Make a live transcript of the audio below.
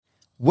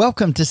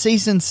Welcome to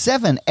Season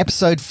 7,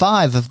 Episode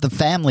 5 of the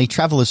Family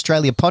Travel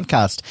Australia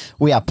podcast.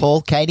 We are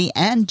Paul, Katie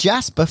and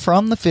Jasper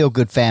from the Feel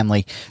Good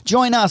family.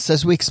 Join us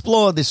as we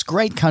explore this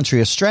great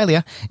country,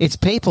 Australia, its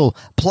people,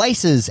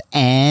 places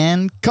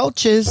and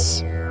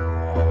cultures.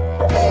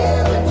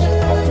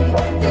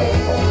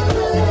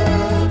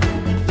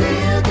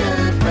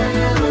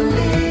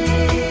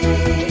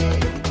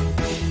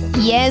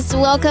 Yes,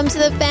 welcome to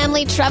the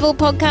Family Travel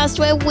Podcast,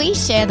 where we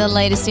share the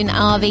latest in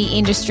RV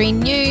industry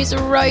news,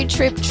 road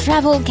trip,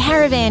 travel,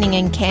 caravanning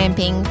and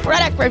camping,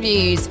 product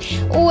reviews,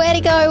 where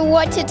to go,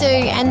 what to do,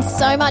 and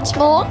so much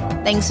more.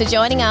 Thanks for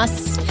joining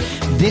us.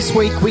 This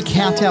week, we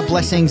count our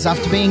blessings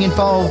after being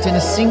involved in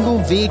a single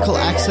vehicle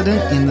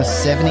accident in the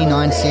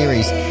 79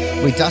 series.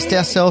 We dust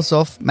ourselves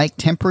off, make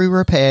temporary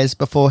repairs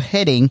before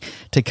heading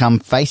to come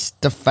face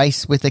to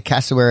face with the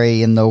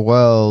cassowary in the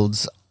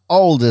world's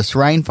oldest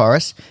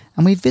rainforest,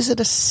 and we visit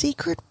a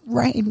secret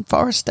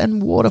rainforest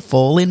and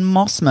waterfall in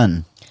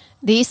Mossman.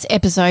 This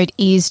episode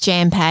is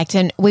jam-packed,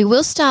 and we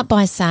will start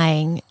by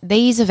saying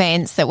these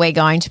events that we're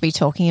going to be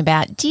talking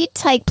about did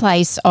take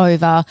place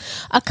over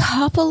a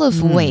couple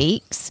of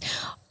weeks.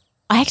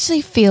 I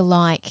actually feel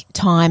like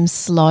time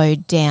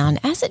slowed down,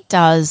 as it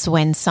does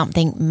when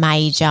something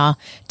major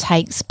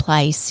takes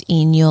place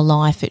in your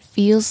life. It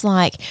feels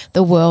like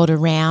the world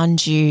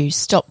around you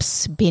stops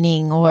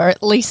spinning, or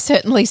at least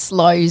certainly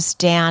slows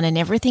down, and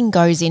everything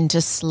goes into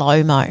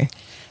slow-mo.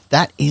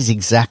 That is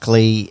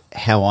exactly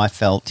how I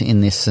felt in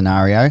this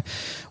scenario.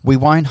 We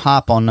won't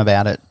harp on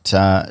about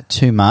it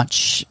too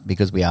much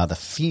because we are the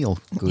Feel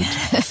Good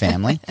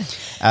family,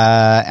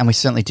 and we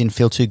certainly didn't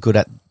feel too good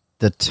at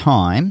the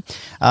time,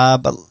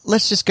 but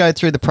let's just go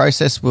through the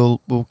process.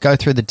 We'll go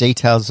through the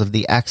details of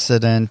the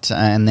accident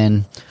and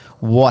then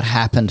what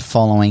happened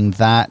following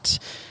that.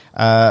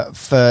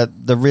 For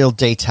the real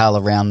detail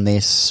around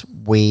this,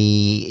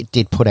 we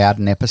did put out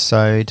an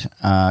episode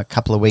a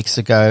couple of weeks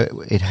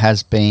ago. It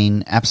has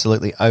been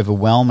absolutely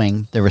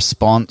overwhelming, the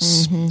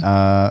response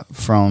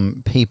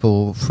from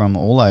people from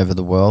all over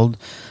the world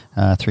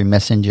through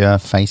Messenger,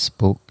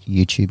 Facebook,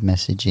 YouTube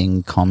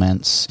messaging,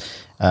 comments.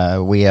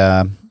 We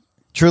are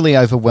truly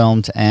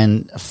overwhelmed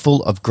and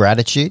full of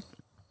gratitude.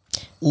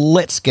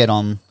 Let's get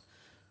on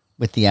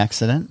with the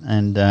accident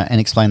and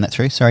explain that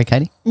through. Sorry,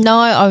 Katie? No,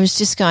 I was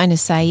just going to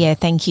say,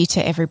 thank you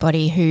to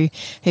everybody who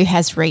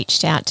has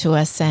reached out to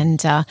us. And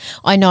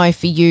I know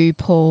for you,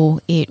 Paul,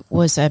 it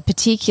was a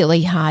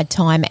particularly hard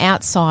time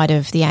outside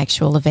of the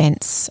actual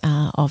events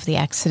of the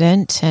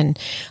accident, and,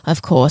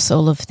 of course,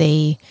 all of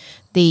the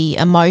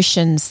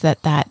emotions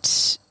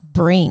that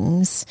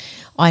brings.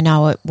 I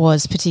know it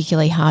was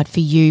particularly hard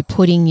for you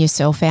putting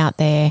yourself out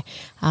there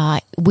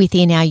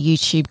within our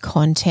YouTube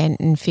content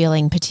and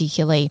feeling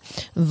particularly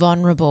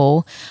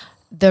vulnerable.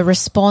 The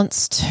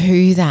response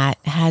to that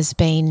has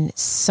been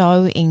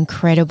so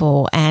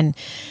incredible, and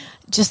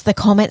just the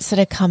comments that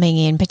are coming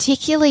in,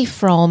 particularly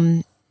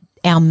from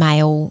our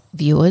male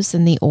viewers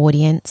and the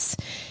audience,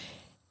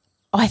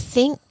 I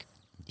think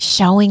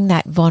showing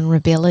that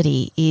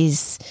vulnerability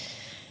is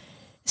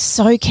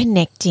so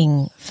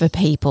connecting for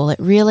people. It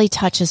really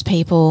touches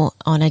people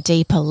on a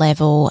deeper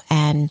level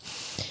and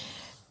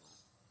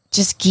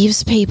just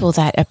gives people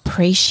that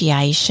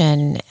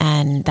appreciation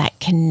and that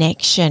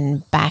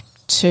connection back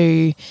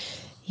to,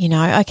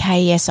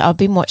 okay, yes, I've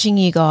been watching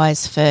you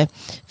guys for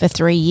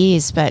 3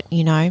 years, but,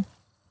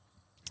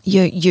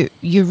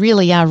 you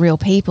really are real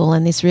people,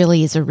 and this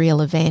really is a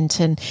real event,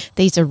 and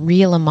these are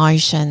real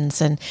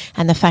emotions, and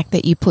the fact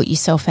that you put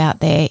yourself out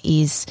there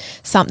is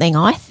something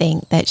I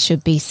think that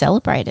should be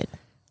celebrated.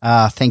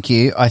 Thank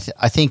you. I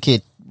think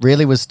it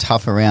really was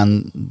tough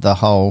around the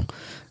whole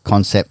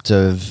concept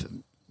of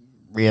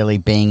really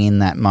being in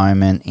that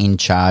moment in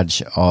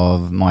charge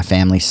of my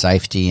family's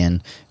safety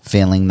and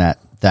feeling that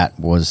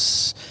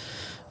was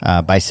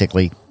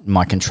basically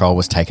my control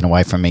was taken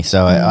away from me.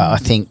 So I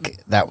think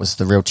that was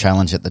the real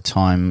challenge at the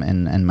time,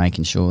 and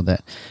making sure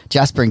that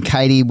Jasper and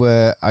Katie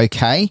were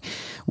okay.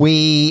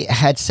 We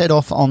had set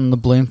off on the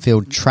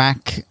Bloomfield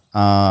track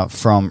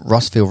from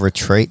Rossville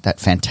Retreat, that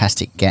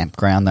fantastic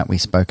campground that we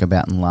spoke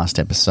about in the last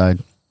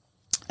episode.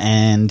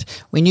 And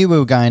we knew we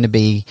were going to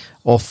be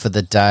off for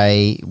the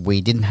day. We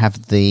didn't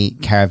have the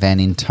caravan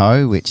in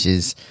tow, which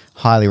is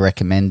highly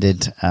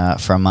recommended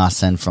from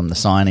us and from the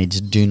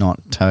signage. Do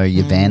not tow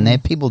your van there.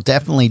 People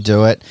definitely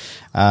do it.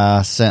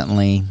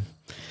 Certainly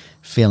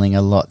feeling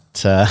a lot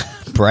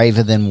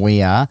braver than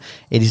we are.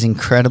 It is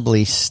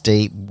incredibly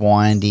steep,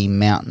 windy,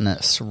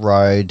 mountainous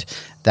road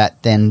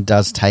that then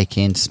does take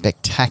in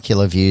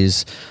spectacular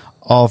views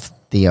of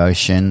the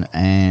ocean,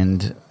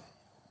 and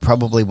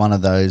probably one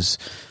of those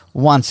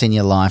once in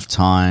your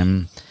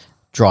lifetime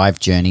drive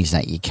journeys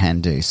that you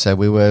can do. So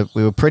we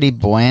were pretty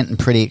buoyant and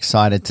pretty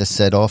excited to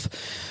set off.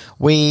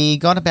 We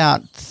got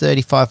about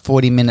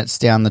 35-40 minutes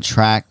down the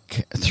track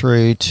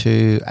through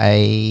to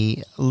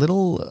a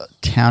little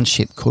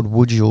township called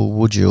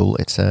Wujul.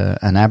 It's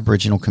an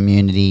Aboriginal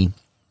community,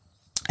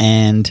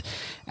 and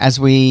as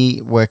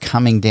we were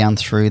coming down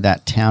through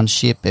that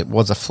township, it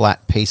was a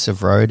flat piece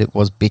of road. It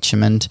was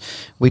bitumened.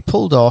 We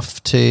pulled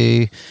off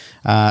to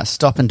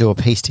stop and do a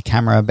piece to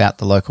camera about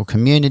the local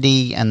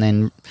community, and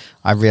then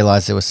I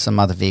realised there was some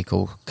other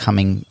vehicle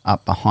coming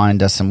up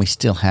behind us, and we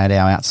still had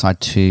our outside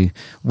two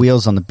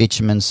wheels on the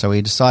bitumen, so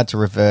we decided to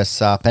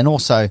reverse up. And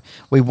also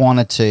we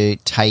wanted to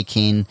take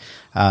in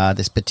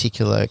this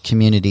particular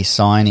community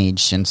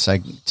signage, and so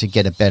to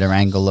get a better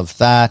angle of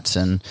that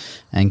and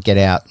get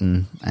out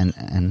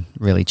and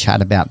really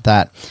chat about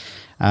that.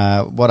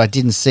 What I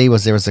didn't see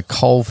was there was a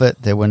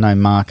culvert. There were no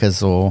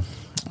markers or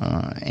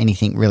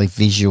anything really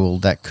visual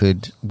that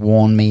could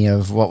warn me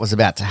of what was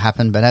about to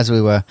happen. But as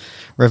we were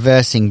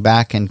reversing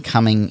back and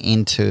coming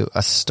into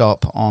a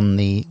stop on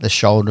the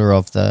shoulder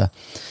of the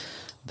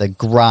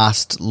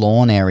grassed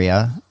lawn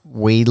area,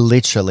 we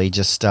literally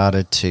just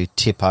started to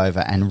tip over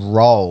and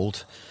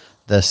rolled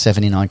the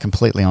 79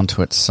 completely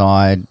onto its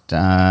side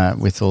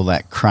with all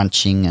that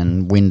crunching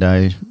and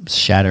window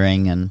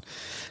shattering, and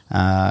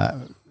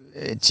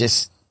it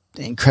just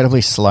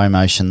incredibly slow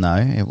motion though.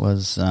 It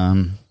was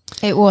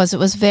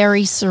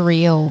very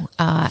surreal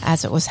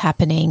as it was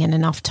happening, and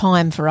enough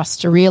time for us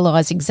to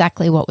realise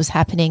exactly what was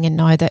happening and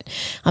know that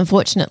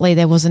unfortunately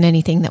there wasn't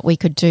anything that we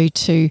could do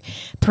to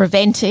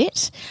prevent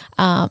it.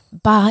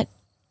 But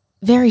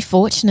very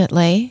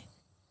fortunately,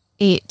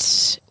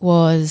 it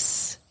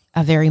was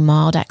a very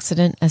mild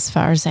accident as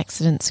far as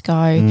accidents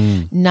go.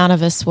 None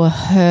of us were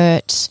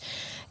hurt.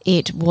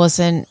 It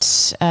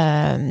wasn't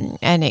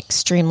an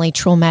extremely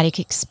traumatic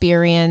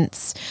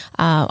experience.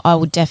 I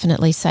would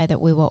definitely say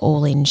that we were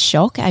all in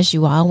shock, as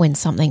you are when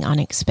something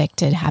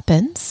unexpected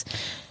happens.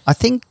 I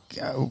think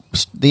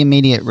the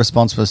immediate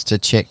response was to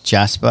check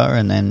Jasper,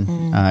 and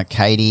then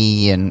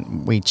Katie,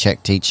 and we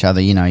checked each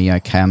other. You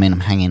okay? I mean, I'm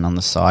hanging on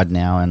the side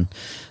now, and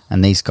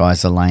these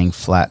guys are laying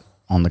flat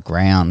on the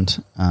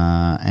ground.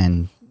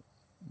 And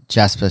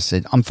Jasper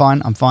said, I'm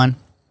fine.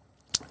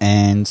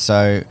 And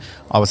so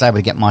I was able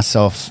to get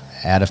myself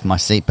out of my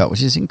seatbelt,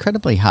 which is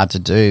incredibly hard to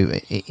do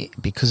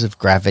because of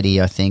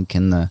gravity, I think,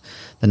 and the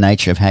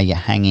nature of how you're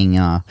hanging.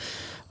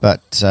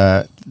 But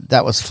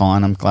that was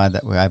fine. I'm glad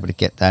that we were able to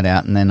get that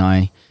out. And then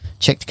I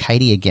checked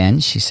Katie again.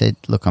 She said,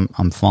 look,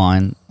 I'm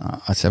fine.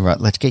 I said, right,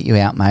 let's get you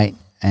out, mate.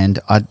 And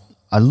I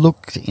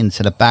looked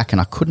into the back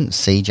and I couldn't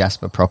see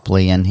Jasper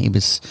properly, and he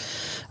was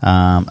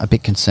a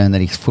bit concerned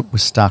that his foot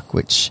was stuck,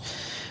 which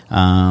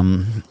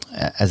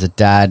as a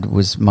dad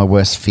was my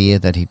worst fear,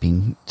 that he'd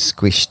been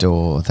squished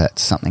or that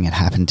something had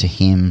happened to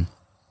him.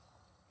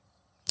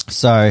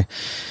 So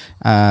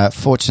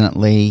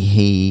fortunately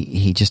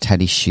he just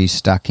had his shoe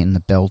stuck in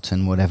the belt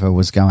and whatever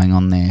was going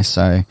on there.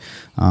 So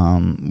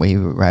we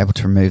were able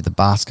to remove the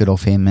basket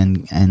off him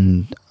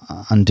and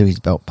undo his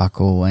belt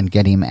buckle and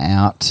get him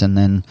out. And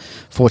then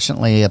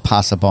fortunately a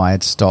passerby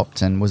had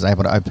stopped and was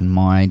able to open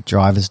my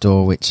driver's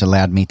door, which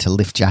allowed me to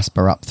lift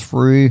Jasper up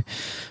through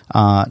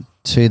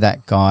to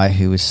that guy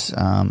who was,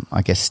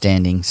 I guess,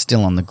 standing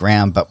still on the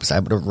ground, but was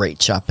able to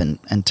reach up and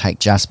take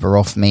Jasper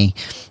off me,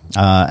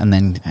 and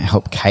then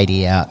help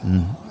Katie out.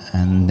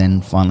 And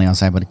then finally I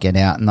was able to get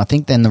out. And I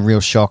think then the real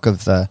shock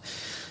of the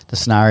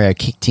scenario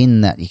kicked in,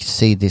 that you could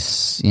see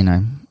this,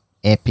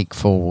 epic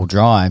four-wheel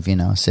drive,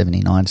 a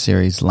 79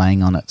 series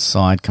laying on its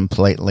side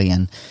completely.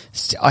 And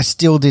I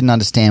still didn't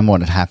understand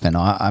what had happened.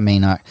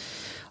 I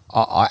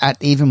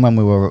even when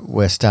we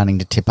were starting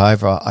to tip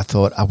over, I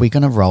thought, are we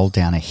going to roll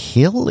down a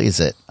hill?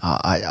 Is it?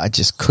 I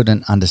just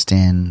couldn't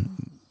understand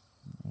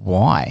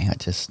why.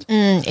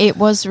 It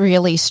was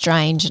really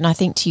strange. And I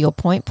think to your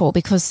point, Paul,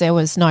 because there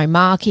was no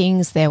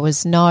markings, there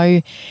was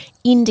no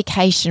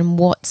indication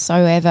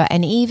whatsoever.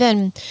 And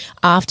even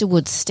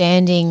afterwards,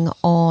 standing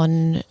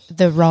on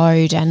the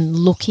road and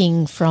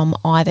looking from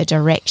either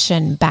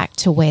direction back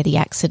to where the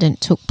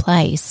accident took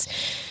place,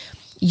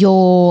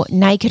 your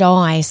naked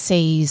eye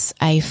sees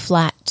a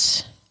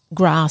flat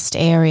grassed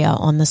area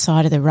on the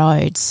side of the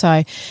road.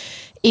 So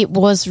it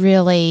was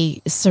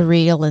really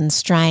surreal and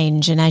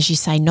strange. And as you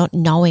say, not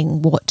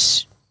knowing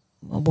what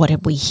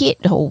had we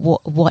hit or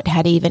what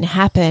had even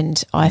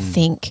happened, I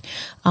think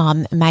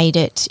made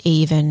it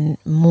even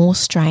more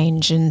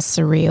strange and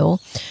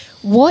surreal.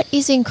 What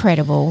is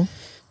incredible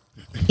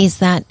is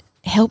that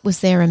help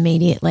was there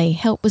immediately.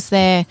 Help was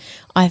there,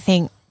 I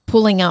think,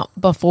 pulling up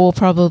before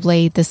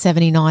probably the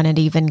 79 had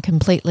even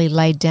completely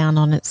laid down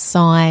on its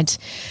side.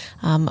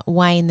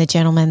 Wayne, the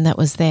gentleman that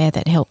was there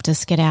that helped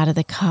us get out of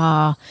the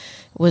car,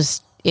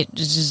 was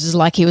just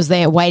like he was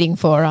there waiting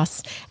for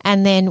us.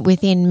 And then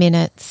within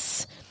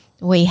minutes,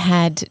 we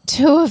had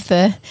two of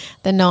the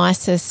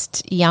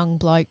nicest young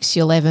blokes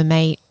you'll ever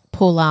meet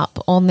pull up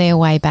on their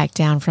way back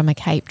down from a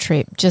Cape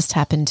trip, just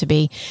happened to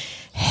be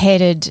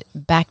headed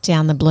back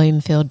down the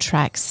Bloomfield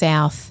track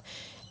south.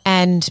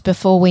 And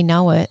before we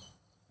know it,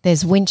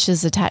 there's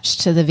winches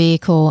attached to the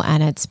vehicle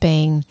and it's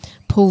being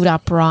pulled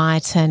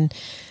upright. And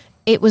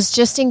it was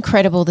just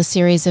incredible, the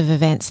series of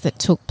events that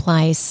took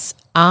place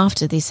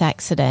after this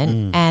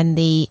accident and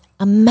the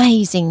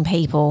amazing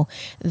people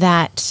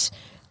that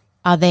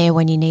are there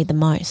when you need them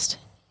most.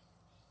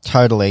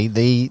 Totally.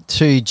 The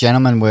two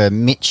gentlemen were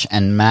Mitch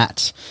and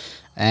Matt,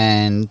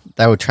 and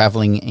they were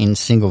travelling in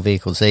single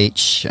vehicles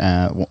each.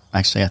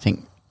 Actually, I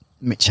think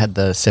Mitch had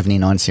the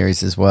 79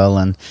 series as well,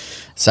 and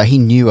so he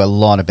knew a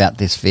lot about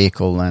this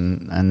vehicle,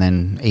 and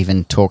then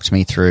even talked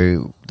me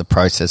through the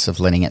process of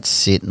letting it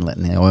sit and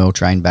letting the oil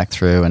drain back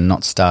through and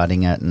not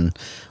starting it and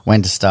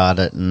when to start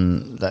it.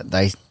 And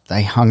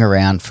they hung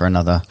around for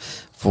another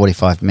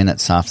 45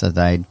 minutes after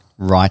they'd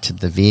righted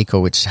the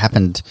vehicle, which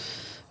happened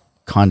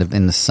kind of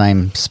in the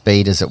same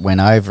speed as it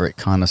went over. It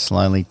kind of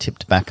slowly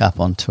tipped back up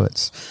onto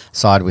its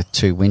side with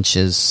two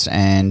winches,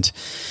 and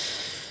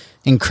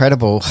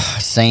incredible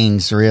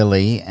scenes,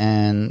 really.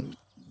 And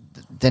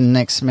then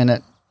next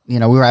minute, we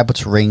were able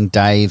to ring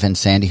Dave and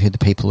Sandy, who are the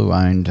people who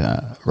owned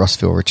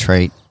Rossville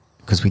Retreat,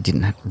 because we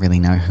didn't really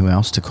know who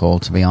else to call,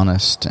 to be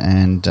honest.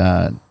 And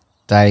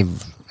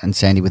Dave and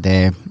Sandy were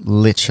there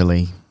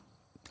literally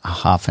a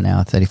half an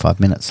hour, 35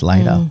 minutes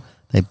later.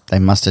 They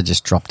must have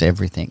just dropped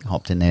everything,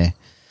 hopped in their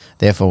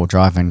four-wheel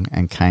drive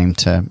and came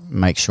to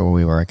make sure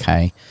we were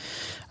okay.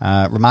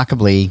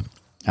 Remarkably,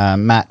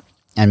 Matt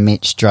and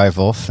Mitch drove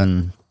off,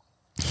 and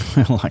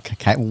we were like,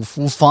 okay,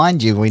 we'll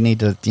find you. We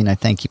need to,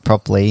 thank you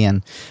properly.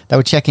 And they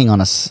were checking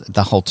on us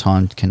the whole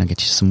time. Can I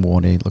get you some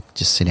water? Look,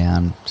 just sit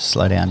down,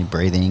 slow down your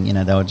breathing.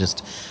 They were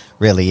just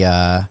really,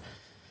 I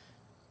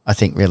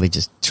think, really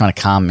just trying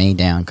to calm me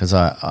down, because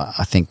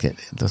I think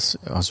that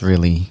I was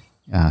really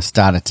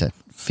started to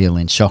feel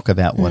in shock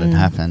about what had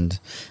happened,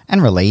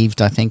 and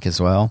relieved, I think, as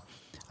well.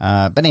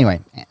 But anyway,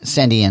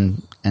 Sandy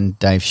and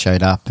Dave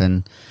showed up,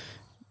 and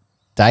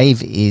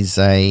Dave is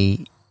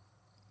not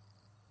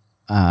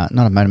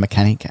a motor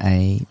mechanic,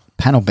 a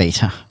panel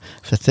beater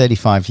for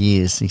 35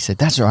 years. He said,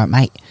 "That's all right,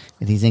 mate,"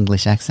 with his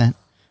English accent.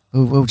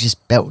 We'll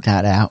just belt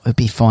that out. It'll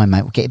be fine,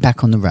 mate. We'll get you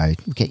back on the road.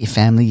 We'll get your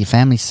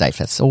family's safe.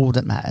 That's all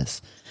that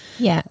matters.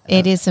 Yeah,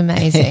 it is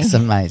amazing. It's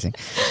amazing.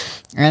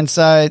 And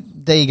so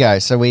there you go.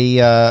 So we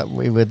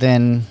were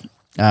then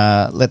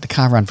let the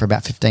car run for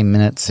about 15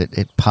 minutes.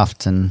 It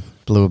puffed and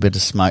blew a bit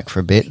of smoke for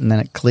a bit, and then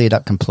it cleared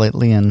up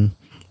completely and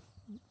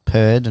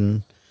purred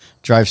and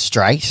drove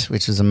straight,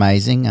 which was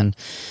amazing. And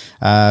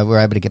we were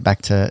able to get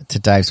back to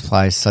Dave's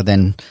place. So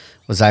then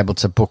was able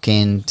to book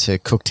in to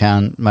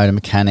Cooktown Motor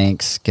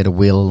Mechanics, get a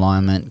wheel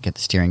alignment, get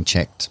the steering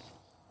checked,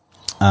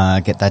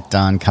 get that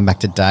done, come back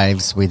to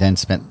Dave's. We then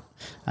spent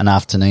an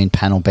afternoon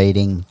panel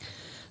beating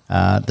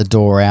the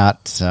door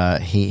out.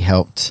 He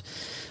helped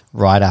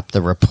write up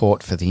the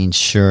report for the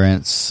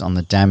insurance on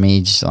the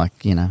damage,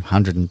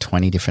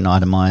 120 different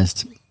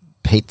itemised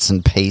bits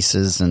and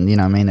pieces. And,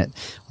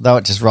 although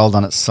it just rolled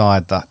on its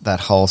side, that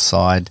whole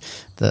side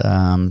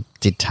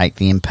did take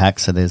the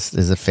impact. So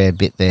there's a fair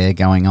bit there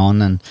going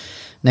on. And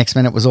next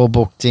minute was all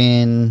booked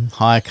in,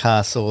 hire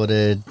car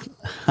sorted,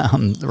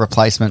 the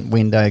replacement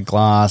window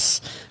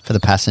glass for the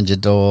passenger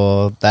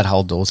door. That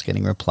whole door's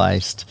getting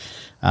replaced.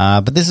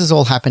 But this is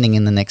all happening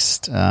in the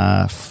next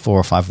 4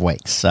 or 5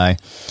 weeks. So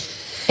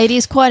it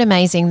is quite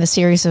amazing, the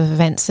series of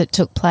events that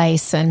took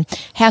place and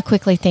how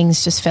quickly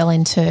things just fell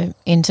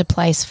into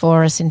place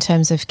for us in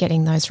terms of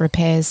getting those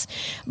repairs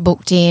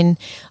booked in.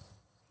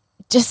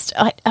 Just,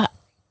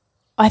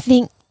 I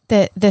think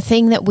the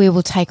thing that we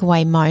will take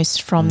away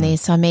most from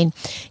this,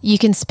 you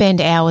can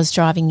spend hours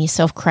driving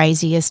yourself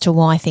crazy as to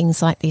why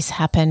things like this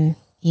happen,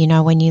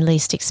 when you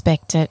least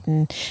expect it.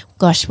 And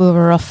gosh, we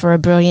were off for a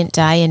brilliant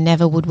day, and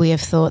never would we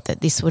have thought that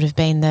this would have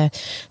been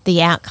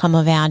the outcome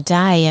of our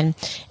day.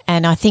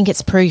 And I think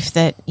it's proof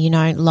that,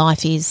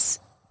 life is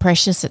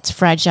precious, it's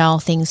fragile,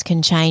 things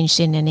can change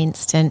in an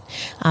instant.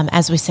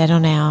 As we said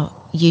on our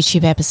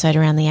YouTube episode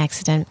around the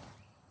accident,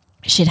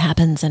 shit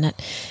happens, and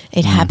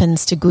it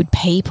happens to good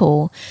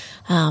people.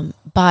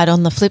 But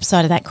on the flip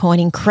side of that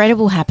coin,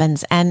 incredible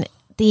happens. And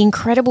the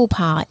incredible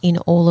part in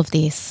all of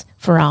this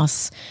for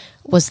us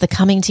was the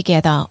coming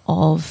together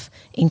of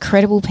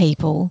incredible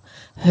people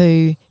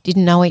who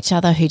didn't know each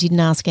other, who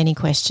didn't ask any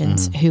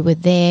questions, who were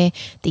there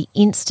the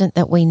instant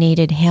that we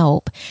needed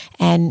help.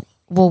 And,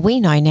 well, we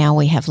know now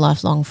we have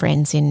lifelong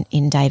friends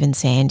in Dave and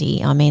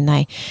Sandy.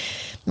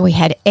 We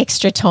had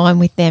extra time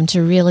with them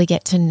to really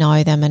get to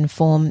know them and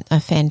form a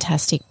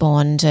fantastic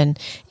bond. And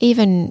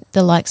even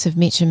the likes of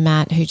Mitch and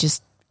Matt, who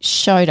just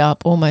showed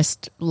up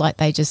almost like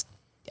they just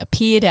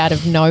appeared out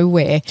of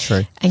nowhere.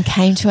 True. And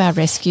came to our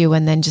rescue,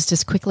 and then just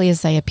as quickly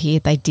as they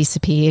appeared, they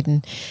disappeared.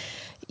 And,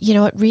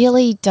 it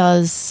really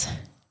does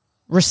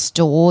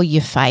restore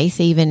your faith.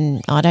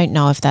 Even, I don't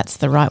know if that's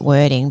the right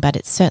wording, but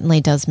it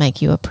certainly does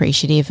make you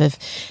appreciative of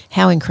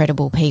how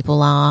incredible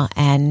people are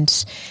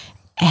and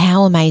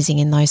how amazing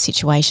in those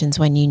situations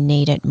when you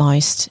need it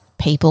most,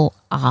 people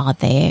are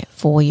there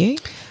for you.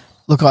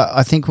 Look,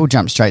 I think we'll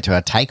jump straight to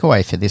our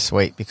takeaway for this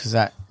week, because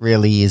that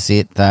really is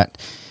it, that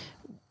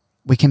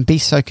we can be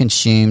so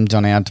consumed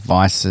on our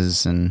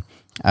devices and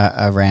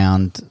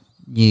around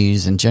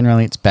news, and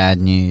generally it's bad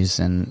news,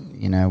 and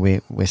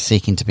we're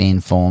seeking to be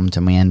informed,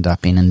 and we end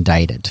up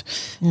inundated.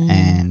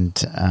 And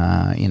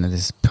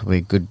there's probably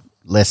a good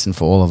lesson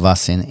for all of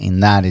us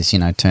in that is,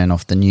 turn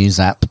off the news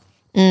app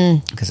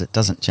because it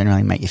doesn't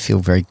generally make you feel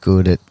very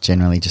good. It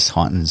generally just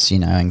heightens,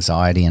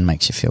 anxiety and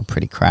makes you feel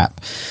pretty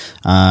crap.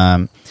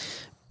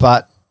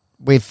 But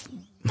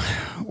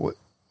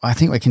I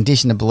think we're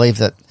conditioned to believe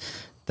that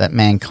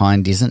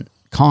mankind isn't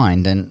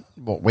kind, and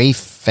what we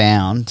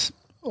found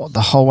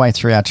the whole way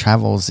through our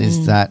travels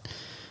is that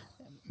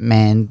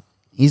man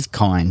is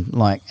kind,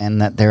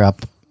 and that there are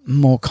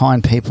more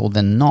kind people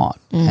than not,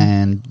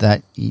 and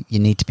that you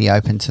need to be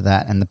open to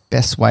that. And the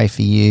best way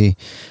for you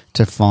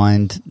to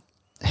find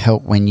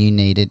help when you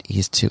need it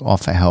is to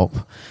offer help,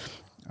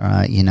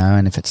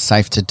 and if it's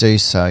safe to do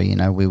so,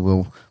 we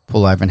will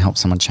pull over and help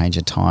someone change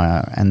a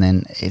tyre. And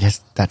then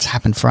that's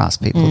happened for us.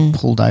 People have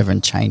pulled over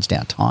and changed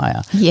our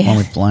tyre when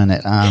we've blown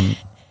it.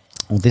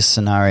 Well, this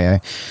scenario,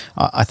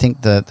 I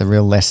think the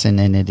real lesson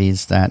in it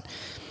is that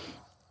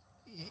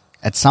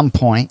at some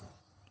point,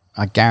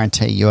 I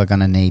guarantee you are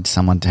going to need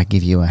someone to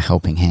give you a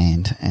helping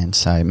hand. And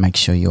so make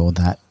sure you're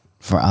that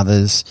for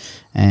others.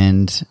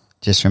 And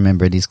just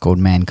remember, it is called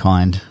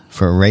mankind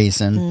for a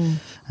reason.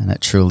 And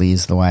it truly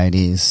is the way it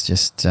is.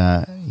 Just,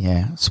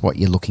 it's what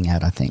you're looking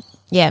at, I think.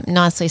 Yeah,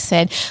 nicely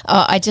said.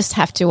 I just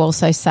have to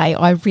also say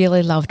I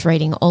really loved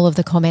reading all of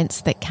the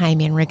comments that came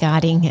in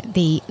regarding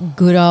the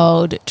good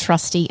old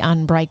trusty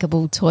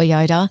unbreakable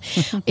Toyota.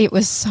 It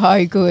was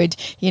so good.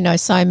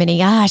 So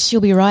many, she'll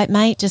be right,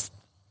 mate. Just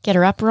get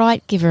her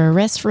upright, give her a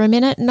rest for a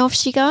minute, and off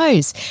she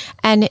goes.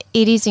 And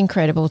it is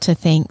incredible to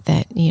think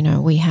that,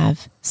 we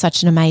have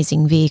such an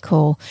amazing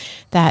vehicle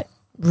that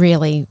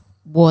really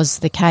was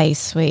the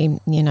case. We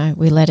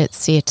let it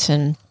sit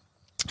and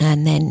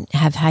then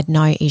have had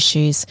no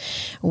issues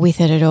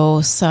with it at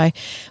all. So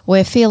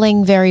we're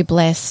feeling very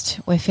blessed.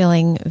 We're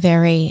feeling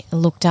very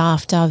looked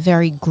after,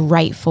 very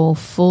grateful,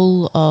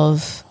 full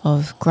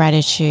of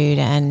gratitude,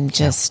 and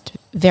just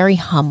very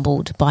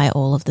humbled by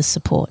all of the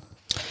support.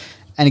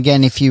 And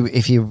again, if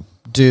you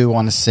do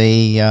want to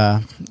see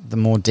the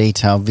more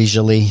detail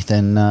visually,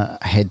 then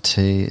head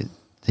to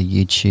the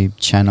YouTube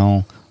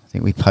channel. I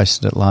think we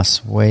posted it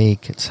last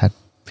week. It's had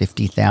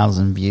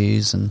 50,000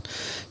 views and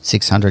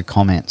 600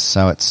 comments.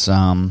 So it's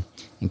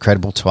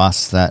incredible to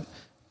us that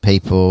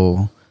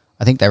people,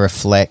 I think they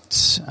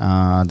reflect.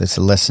 There's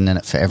a lesson in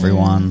it for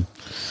everyone.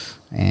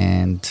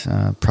 And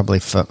probably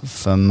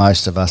for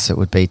most of us, it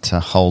would be to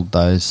hold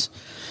those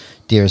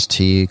dearest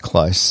to you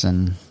close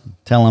and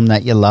tell them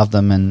that you love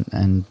them,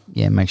 and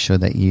make sure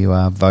that you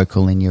are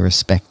vocal in your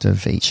respect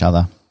of each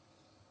other.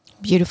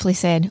 Beautifully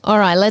said. All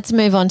right, let's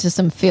move on to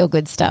some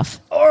feel-good stuff.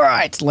 All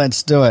right,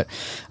 let's do it.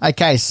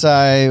 Okay,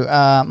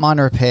 so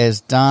minor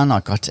repairs done.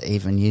 I got to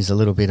even use a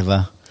little bit of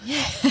a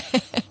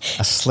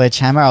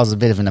sledgehammer. I was a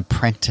bit of an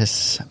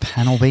apprentice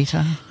panel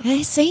beater.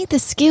 Hey, see, the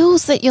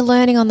skills that you're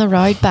learning on the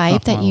road,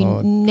 babe, that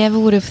you never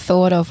would have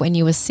thought of when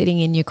you were sitting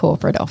in your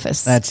corporate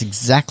office. That's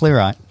exactly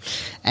right.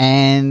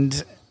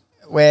 And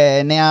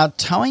we're now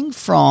towing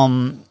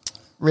from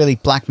really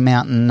Black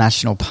Mountain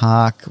National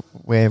Park,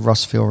 where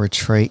Rossville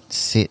Retreat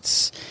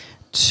sits,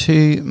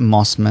 to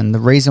Mossman. The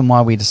reason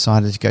why we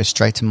decided to go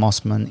straight to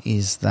Mossman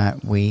is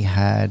that we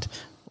had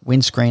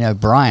Windscreen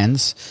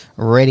O'Brien's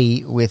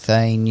ready with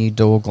a new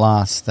door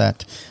glass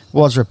that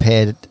was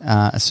repaired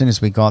as soon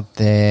as we got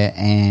there,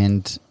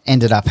 and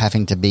ended up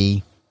having to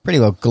be pretty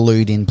well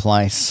glued in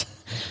place.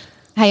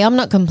 Hey, I'm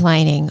not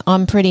complaining.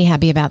 I'm pretty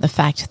happy about the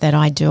fact that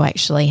I do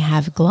actually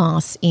have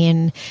glass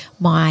in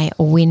my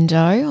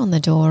window on the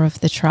door of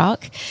the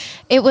truck.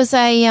 It was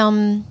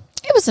an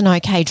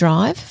okay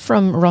drive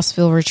from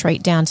Rossville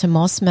Retreat down to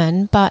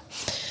Mossman, but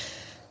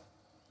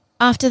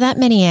after that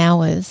many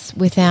hours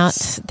without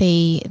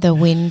the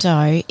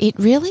window, it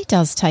really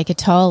does take a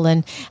toll.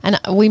 And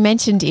we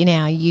mentioned in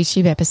our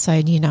YouTube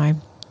episode,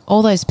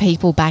 all those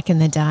people back in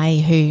the day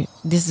who,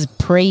 this is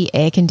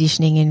pre-air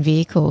conditioning in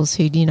vehicles,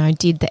 who,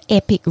 did the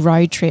epic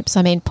road trips.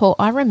 I mean, Paul,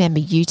 I remember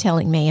you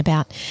telling me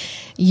about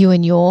you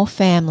and your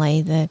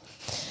family,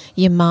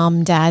 your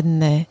mum, dad,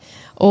 and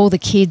all the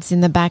kids in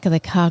the back of the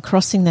car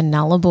crossing the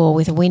Nullarbor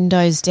with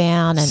windows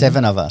down. And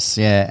 7 of us,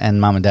 and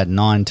mum and dad,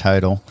 9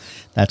 total.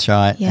 That's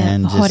right. Yeah,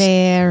 and hot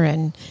air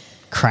and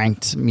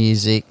cranked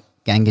music.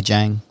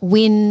 Gangajang.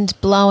 Wind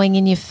blowing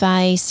in your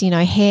face,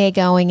 hair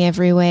going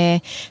everywhere.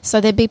 So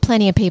there'd be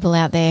plenty of people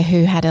out there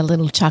who had a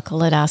little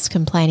chuckle at us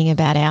complaining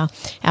about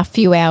our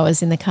few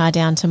hours in the car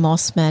down to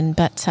Mossman.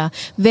 But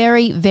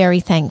very, very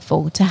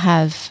thankful to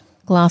have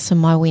glass in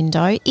my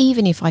window,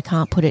 even if I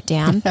can't put it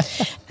down.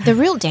 The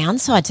real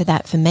downside to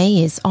that for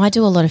me is I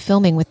do a lot of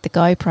filming with the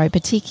GoPro,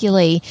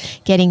 particularly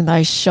getting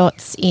those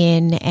shots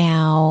in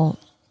our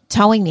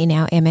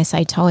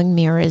MSA towing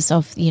mirrors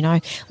of,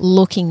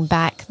 looking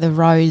back the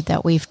road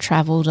that we've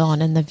travelled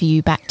on and the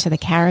view back to the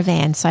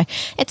caravan. So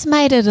it's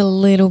made it a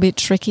little bit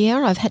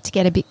trickier. I've had to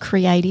get a bit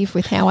creative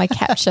with how I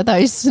capture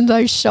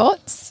those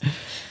shots.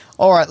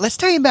 All right, let's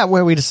tell you about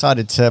where we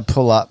decided to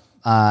pull up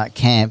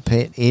camp.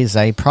 It is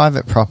a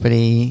private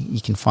property.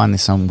 You can find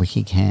this on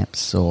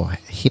Wikicamps or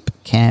Hip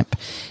Camp.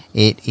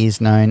 It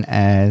is known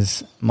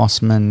as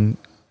Mossman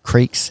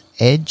Creek's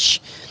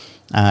Edge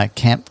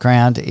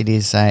Campground. It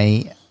is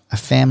a a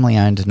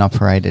family-owned and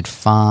operated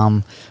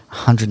farm,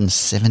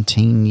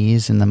 117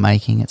 years in the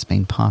making. It's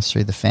been passed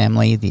through the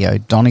family, the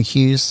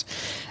O'Donohues,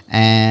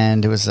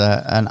 and it was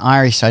an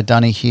Irish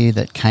O'Donohue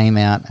that came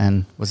out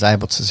and was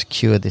able to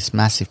secure this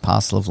massive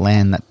parcel of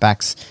land that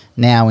backs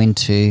now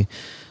into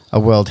a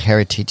World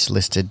Heritage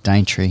listed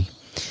Daintree.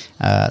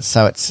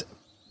 So it's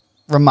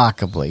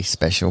remarkably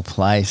special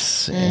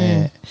place. We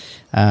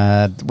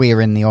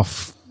are in the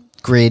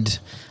off-grid,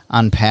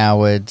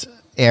 unpowered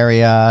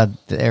area.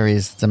 There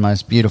is the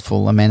most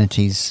beautiful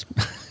amenities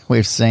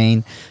we've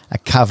seen, a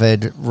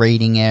covered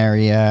reading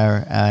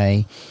area,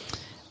 a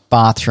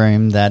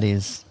bathroom that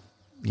is,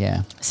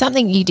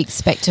 something you'd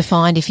expect to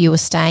find if you were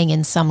staying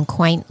in some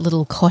quaint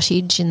little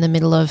cottage in the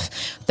middle of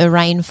the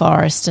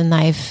rainforest, and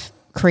they've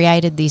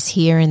created this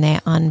here in their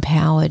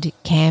unpowered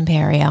camp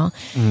area.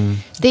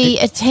 The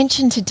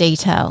attention to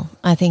detail,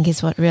 I think,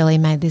 is what really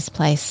made this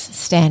place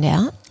stand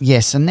out.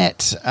 Yes,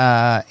 Annette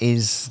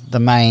is the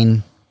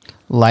main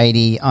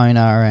lady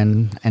owner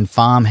and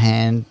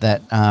farmhand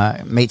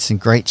that meets and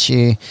greets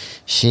you.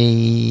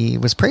 She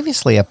was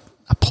previously a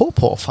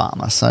pawpaw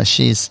farmer, so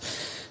she's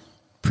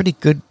pretty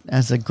good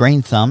as a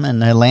green thumb,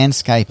 and her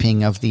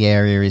landscaping of the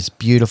area is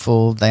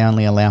beautiful. They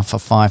only allow for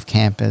 5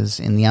 campers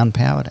in the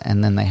unpowered,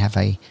 and then they have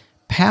a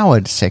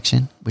powered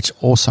section which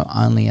also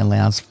only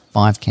allows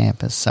 5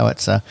 campers. So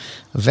it's a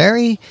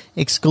very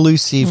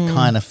exclusive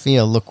kind of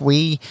feel. Look,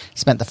 we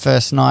spent the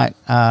first night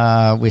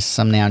with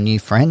some now new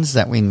friends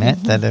that we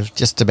met that are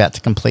just about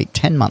to complete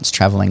 10 months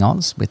travelling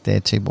Oz with their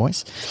 2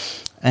 boys.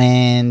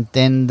 And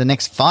then the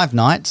next 5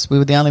 nights, we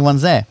were the only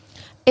ones there.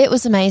 It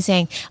was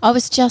amazing. I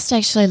was just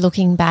actually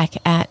looking back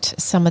at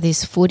some of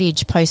this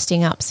footage,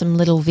 posting up some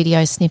little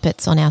video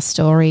snippets on our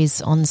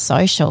stories on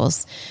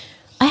socials.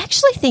 I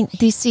actually think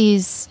this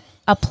is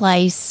a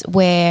place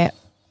where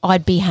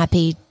I'd be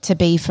happy to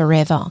be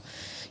forever.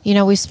 You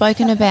know, we've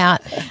spoken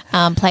about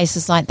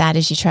places like that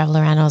as you travel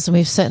around Oz, and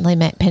we've certainly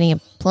met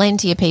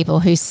plenty of people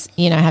who,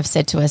 have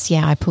said to us,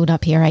 I pulled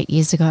up here 8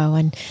 years ago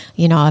and,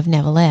 I've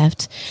never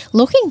left.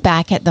 Looking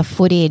back at the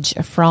footage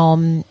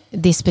from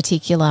this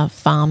particular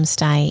farm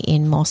stay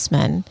in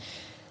Mossman,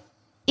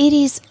 it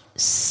is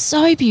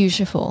so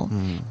beautiful.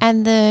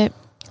 And the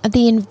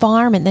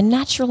environment, the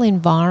natural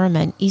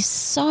environment is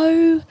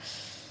so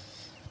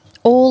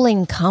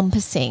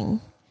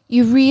all-encompassing.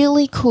 You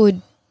really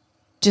could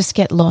just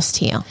get lost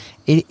here.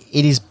 It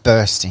is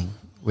bursting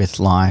with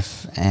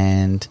life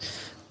and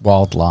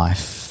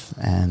wildlife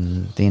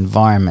and the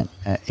environment.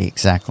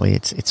 Exactly,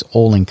 it's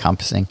all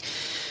encompassing.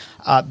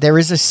 There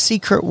is a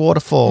secret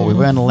waterfall. We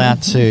weren't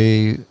allowed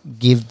to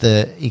give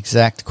the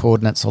exact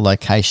coordinates or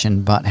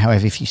location, but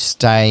however, if you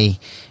stay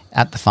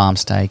at the farm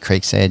stay,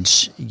 Creek's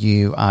Edge,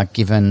 you are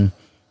given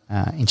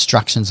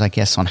instructions, I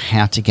guess, on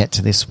how to get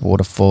to this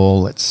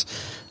waterfall. It's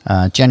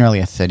generally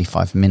a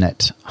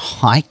 35-minute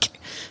hike.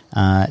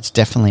 It's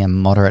definitely a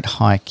moderate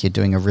hike. You're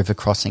doing a river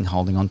crossing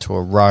holding onto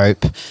a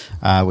rope,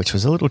 which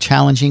was a little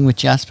challenging with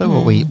Jasper,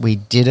 but we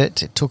did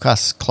it. It took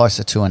us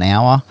closer to an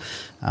hour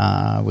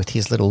with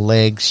his little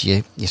legs.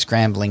 You're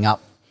scrambling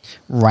up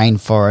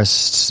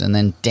rainforests and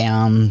then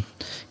down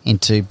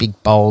into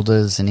big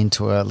boulders and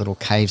into a little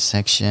cave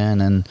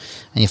section, and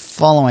you're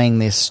following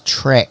this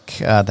trek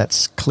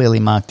that's clearly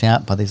marked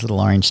out by these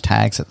little orange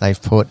tags that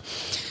they've put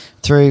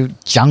through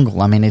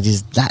jungle. I mean, it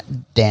is that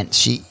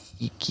dense.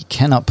 You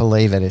cannot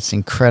believe it. It's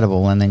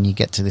incredible. And then you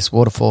get to this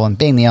waterfall, and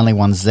being the only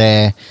ones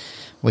there,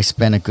 we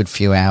spent a good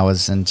few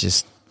hours and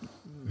just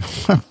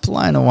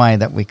blown away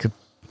that we could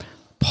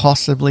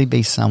possibly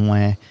be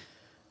somewhere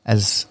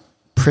as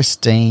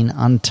pristine,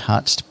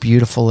 untouched,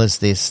 beautiful as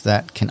this,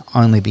 that can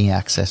only be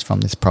accessed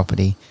from this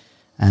property,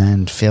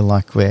 and feel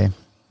like we're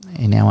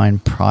in our own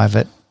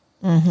private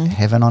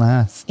heaven on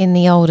earth. In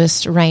the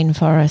oldest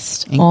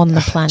rainforest on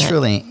the planet.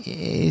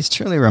 It's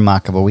truly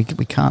remarkable. We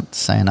can't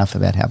say enough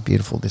about how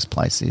beautiful this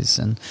place is.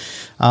 And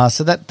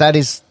so that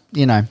is,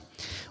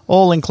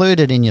 all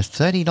included in your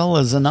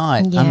 $30 a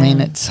night. Yeah. I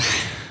mean,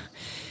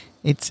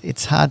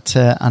 it's hard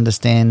to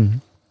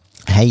understand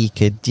how you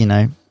could,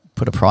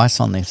 put a price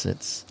on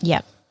this.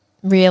 Yep.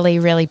 Really,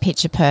 really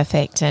picture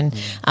perfect, and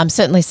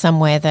certainly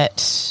somewhere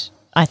that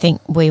I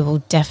think we will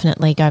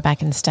definitely go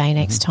back and stay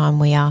next time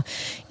we are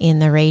in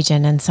the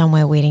region, and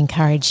somewhere we'd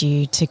encourage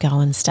you to go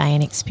and stay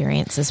and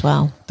experience as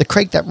well. The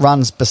creek that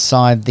runs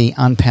beside the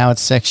unpowered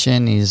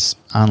section is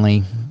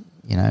only,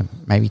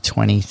 maybe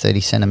 20, 30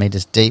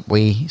 centimetres deep.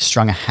 We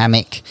strung a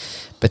hammock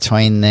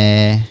between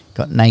there,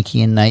 got naked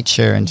in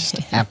nature, and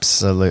just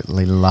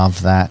absolutely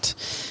love that.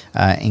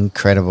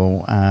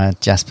 Incredible.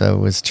 Jasper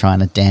was trying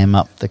to dam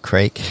up the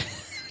creek,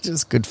 which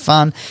is good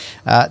fun.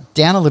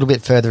 Down a little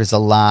bit further is a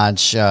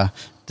large, the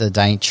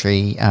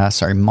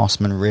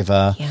Mossman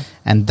River,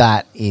 and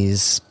that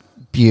is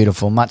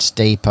beautiful, much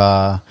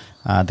deeper.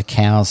 The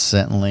cows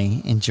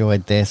certainly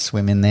enjoyed their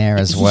swim in there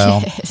as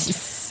well.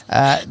 Yes.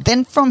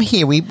 Then from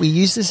here, we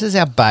use this as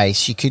our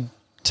base. You could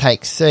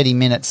take 30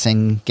 minutes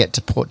and get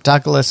to Port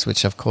Douglas,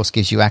 which of course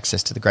gives you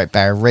access to the Great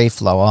Barrier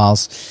Reef, Low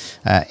Isles,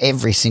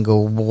 every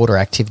single water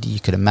activity you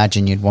could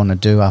imagine you'd want to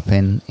do up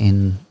in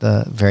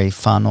the very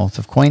far north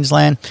of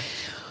Queensland.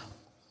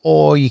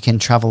 Or you can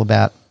travel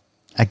about,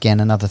 again,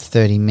 another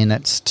 30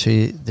 minutes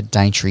to the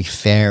Daintree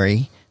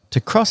Ferry to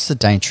cross the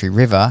Daintree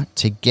River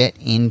to get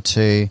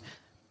into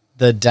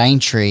the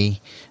Daintree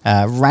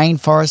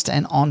rainforest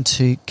and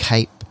onto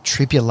Cape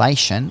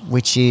Tribulation,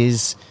 which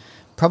is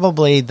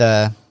probably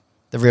the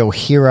real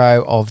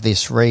hero of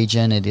this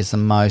region. It is the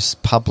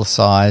most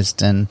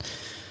publicised, and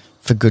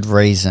for good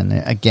reason.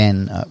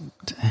 Again,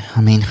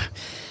 I mean,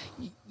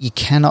 you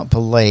cannot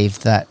believe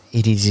that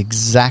it is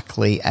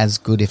exactly as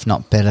good, if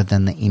not better,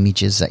 than the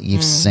images that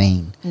you've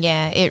seen.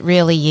 Yeah, it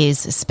really is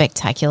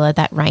spectacular.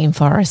 That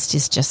rainforest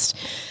is just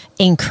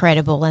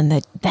incredible, and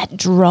that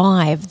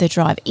drive,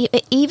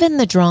 even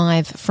the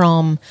drive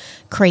from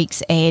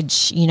Creek's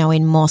Edge, in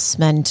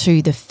Mossman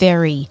to the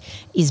ferry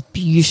is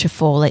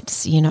beautiful.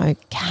 It's,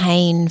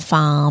 cane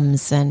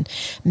farms and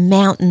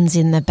mountains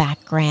in the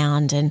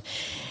background, and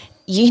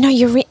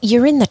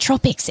you're in the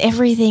tropics.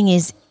 Everything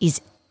is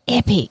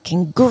epic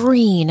and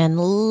green and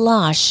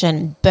lush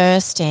and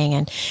bursting,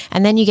 and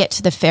then you get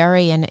to the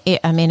ferry, and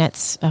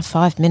it's a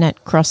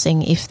 5-minute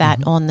crossing, if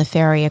that, on the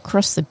ferry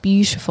across the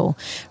beautiful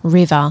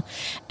river,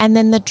 and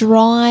then the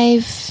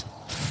drive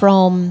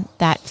from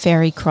that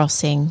ferry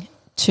crossing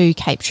to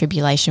Cape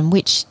Tribulation,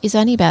 which is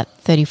only about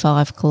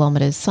 35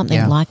 kilometres,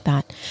 something like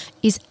that,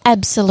 is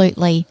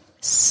absolutely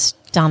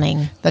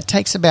stunning. That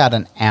takes about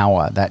an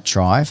hour, that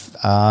drive.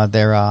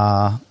 There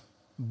are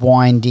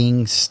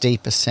winding,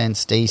 steep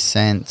ascents,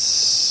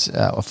 descents,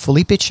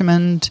 fully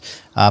bitumened,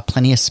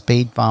 plenty of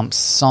speed bumps,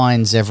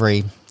 signs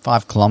every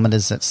 5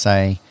 kilometres that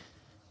say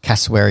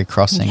Cassowary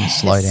Crossing,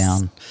 slow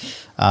down.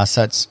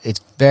 So it's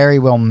very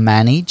well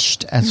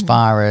managed as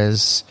far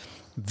as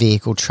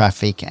vehicle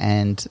traffic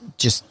and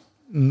just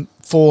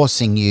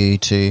forcing you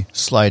to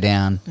slow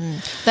down.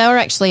 They were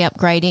actually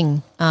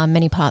upgrading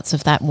many parts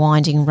of that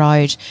winding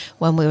road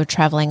when we were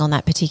travelling on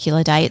that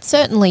particular day. It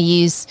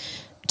certainly is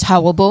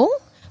towable.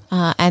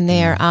 And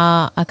there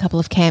are a couple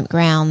of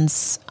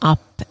campgrounds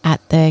up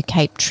at the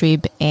Cape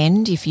Trib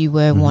end if you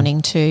were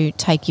wanting to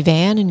take your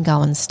van and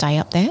go and stay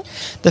up there.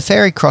 The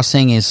ferry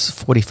crossing is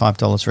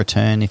 $45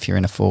 return if you're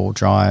in a four-wheel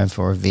drive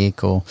or a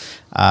vehicle.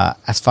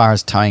 As far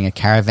as towing a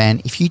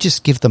caravan, if you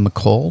just give them a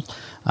call,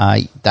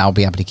 they'll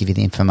be able to give you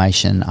the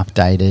information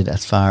updated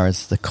as far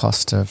as the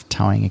cost of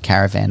towing a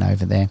caravan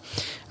over there.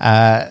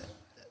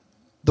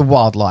 The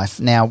wildlife.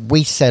 Now,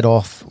 we set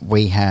off,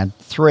 we had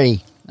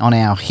 3 on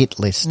our hit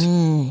list.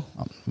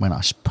 When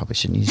I probably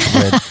shouldn't use the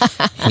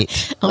word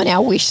hit. On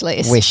our wish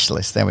list. Wish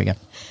list, there we go.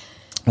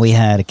 We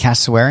had a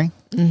cassowary,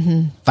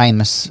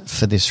 famous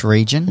for this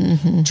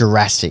region,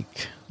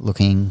 Jurassic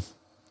looking.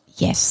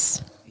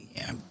 Yes.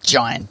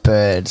 Giant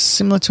bird,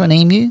 similar to an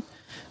emu,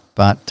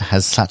 but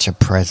has such a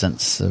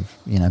presence of,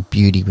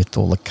 beauty with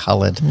all the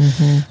coloured,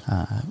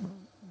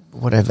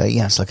 whatever,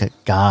 it's like a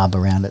garb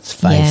around its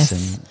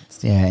face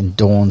and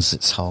adorns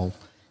its whole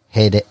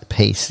head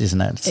piece,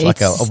 isn't it? It's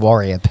like a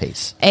warrior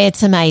piece.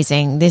 It's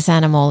amazing. This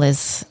animal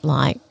is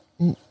like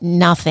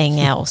nothing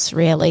else,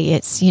 really.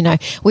 It's,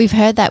 we've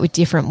heard that with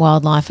different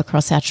wildlife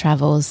across our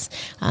travels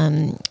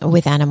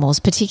with animals,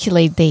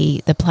 particularly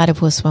the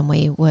platypus when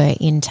we were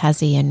in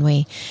Tassie, and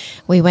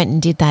we went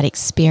and did that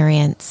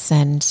experience,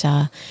 and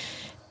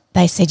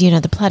they said,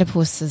 the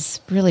platypus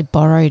has really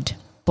borrowed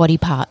body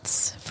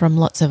parts from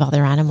lots of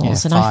other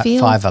animals. And I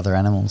feel 5 other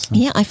animals.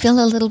 Yeah, I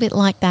feel a little bit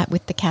like that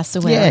with the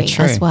cassowary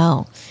as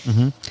well.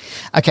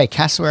 Okay,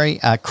 cassowary,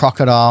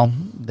 crocodile,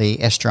 the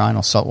estuarine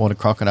or saltwater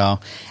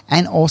crocodile,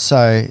 and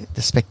also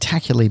the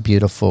spectacularly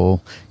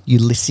beautiful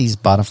Ulysses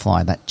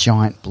butterfly, that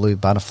giant blue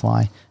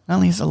butterfly. It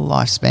only has a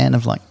lifespan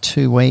of like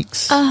 2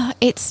 weeks.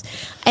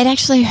 It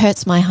actually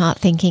hurts my heart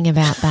thinking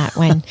about that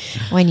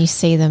when you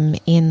see them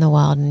in the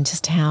wild and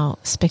just how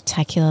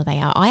spectacular they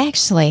are.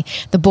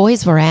 The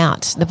boys were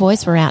out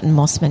in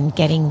Mossman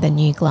getting the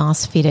new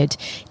glass fitted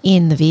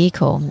in the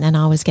vehicle, and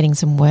I was getting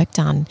some work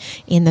done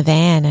in the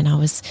van, and I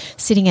was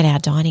sitting at our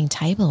dining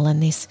table,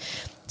 and this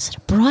sort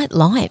of bright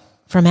light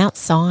from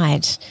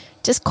outside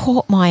just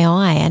caught my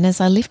eye, and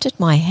as I lifted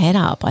my head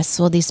up, I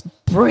saw this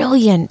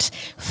brilliant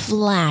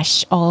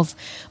flash of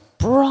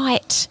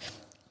bright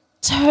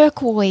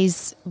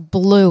turquoise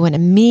blue, and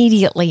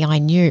immediately I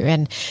knew.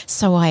 And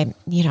so I,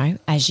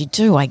 as you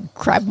do, I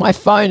grabbed my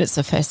phone. It's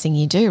the first thing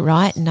you do,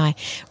 right? And I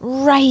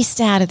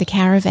raced out of the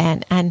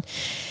caravan. And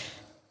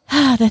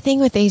the thing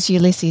with these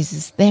Ulysses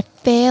is they're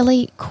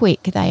fairly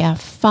quick. They are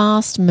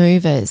fast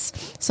movers.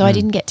 So I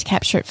didn't get to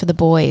capture it for the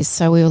boys.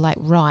 So we were like,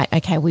 right,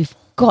 okay, we've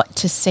got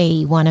to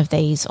see one of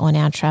these on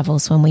our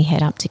travels when we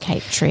head up to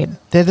Cape Trib.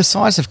 They're the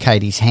size of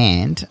Katie's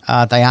hand.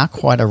 They are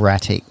quite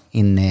erratic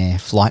in their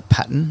flight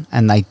pattern,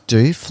 and they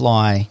do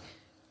fly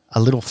a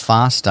little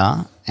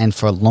faster and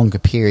for longer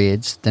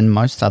periods than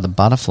most other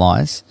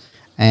butterflies.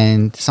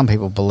 And some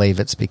people believe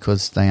it's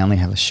because they only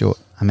have a short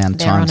amount of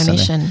They're time. on a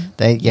mission.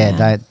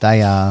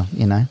 They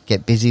are,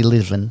 get busy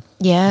living,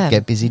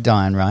 get busy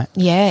dying, right?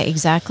 Yeah,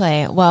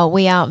 exactly. Well,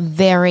 we are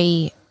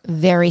very,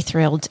 very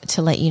thrilled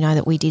to let you know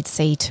that we did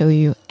see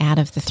 2 out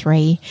of the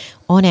 3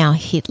 on our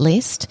hit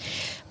list.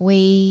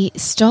 We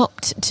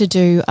stopped to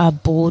do a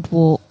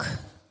boardwalk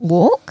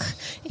walk.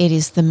 It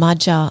is the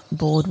Mudgee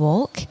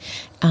Boardwalk.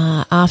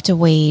 After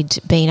we'd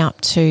been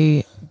up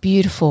to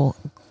beautiful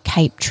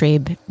Cape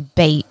Trib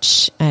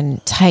beach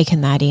and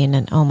taken that in,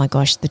 and oh my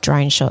gosh, the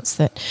drone shots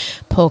that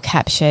Paul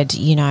captured,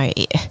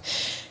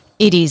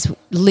 it is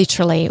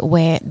literally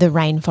where the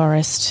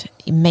rainforest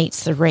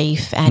meets the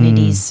reef, and it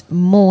is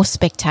more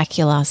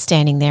spectacular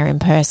standing there in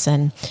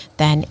person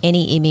than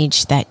any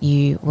image that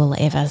you will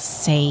ever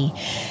see.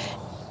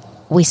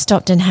 We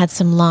stopped and had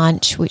some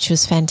lunch, which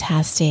was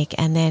fantastic,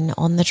 and then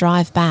on the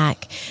drive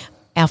back,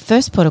 our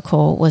first port of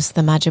call was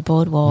the Mudgee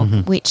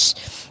Boardwalk, which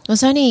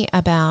was only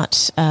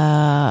about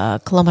a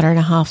kilometre and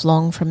a half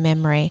long from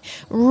memory.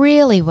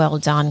 Really well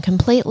done,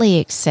 completely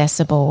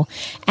accessible.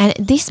 And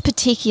this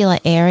particular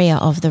area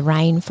of the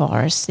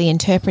rainforest, the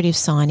interpretive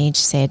signage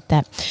said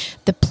that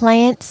the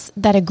plants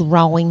that are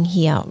growing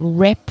here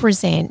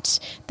represent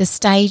the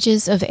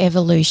stages of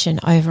evolution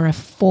over a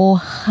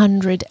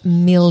 400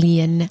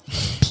 million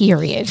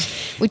period,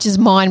 which is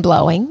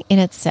mind-blowing in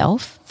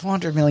itself.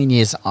 400 million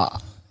years.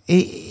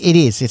 It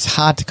is. It's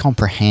hard to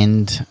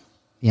comprehend,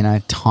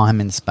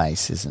 time and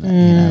space, isn't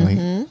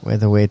it?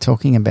 Whether we're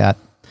talking about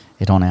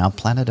it on our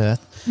planet Earth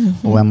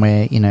or when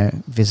we're,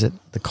 visit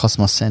the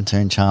Cosmos Centre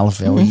in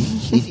Charleville,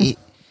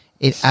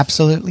 it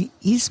absolutely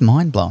is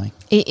mind-blowing.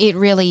 It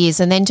really is.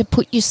 And then to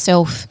put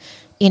yourself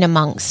in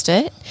amongst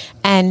it,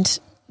 and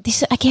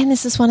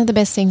this is one of the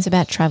best things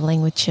about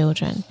travelling with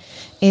children,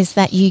 is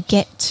that you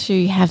get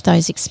to have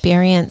those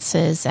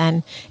experiences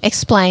and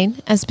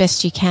explain as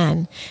best you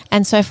can.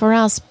 And so for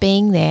us,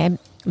 being there,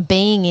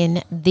 being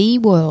in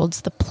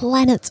the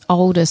planet's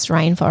oldest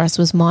rainforest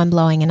was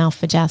mind-blowing enough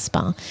for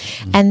Jasper.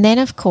 And then,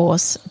 of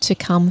course, to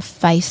come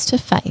face to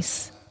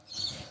face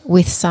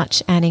with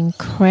such an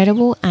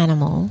incredible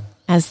animal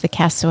as the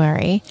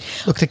cassowary.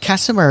 Look, the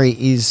cassowary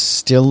is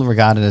still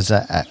regarded as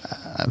a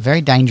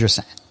very dangerous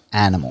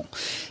animal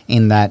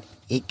in that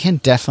it can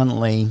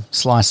definitely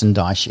slice and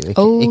dice you.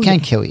 It can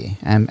kill you.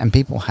 And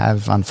people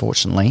have,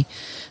 unfortunately,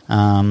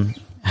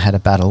 had a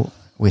battle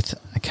with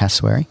a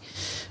cassowary.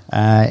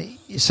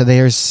 So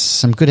there's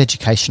some good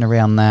education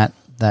around that,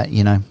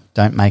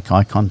 don't make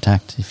eye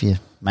contact. If you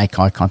make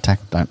eye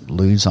contact, don't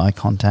lose eye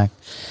contact.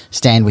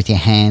 Stand with your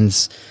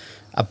hands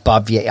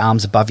above your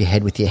arms above your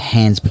head with your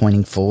hands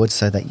pointing forward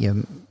so that you're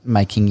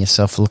making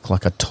yourself look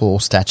like a tall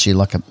statue,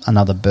 like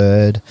another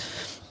bird,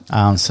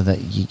 so that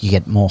you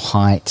get more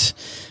height.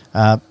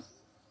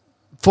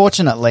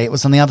 Fortunately, it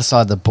was on the other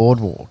side of the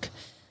boardwalk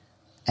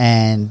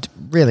and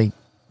really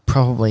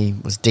probably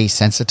was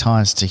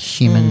desensitized to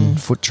human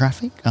foot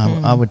traffic,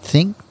 I would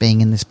think,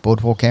 being in this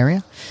boardwalk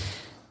area.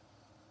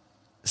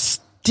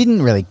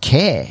 Didn't really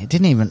care.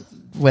 Didn't even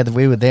whether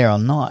we were there or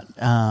not.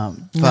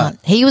 But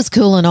he was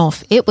cooling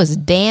off. It was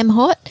damn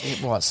hot.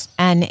 It was.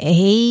 And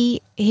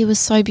he was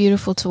so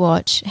beautiful to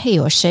watch. He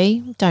or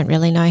she, don't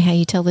really know how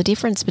you tell the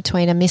difference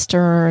between a Mr.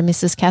 or a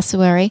Mrs.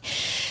 Cassowary.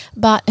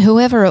 But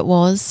whoever it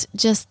was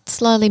just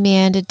slowly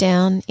meandered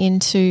down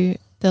into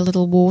the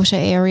little water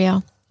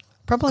area.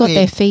 Probably got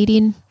their feet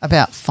in.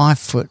 About 5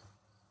 foot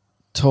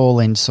tall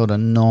in sort of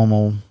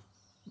normal,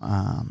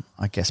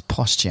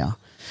 posture.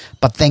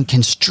 But then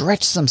can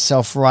stretch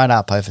themselves right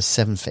up over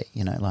 7 feet,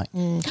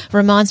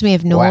 Reminds me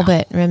of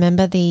Norbert. Wow.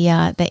 Remember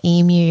the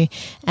emu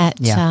at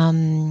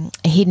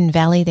Hidden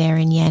Valley there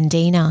in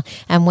Yandina?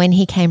 And when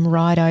he came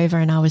right over,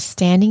 and I was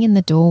standing in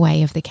the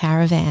doorway of the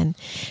caravan,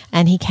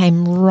 and he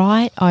came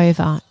right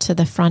over to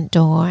the front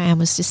door and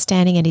was just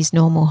standing at his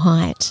normal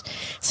height.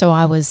 So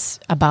I was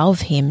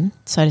above him,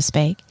 so to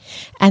speak.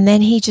 And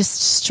then he just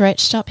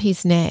stretched up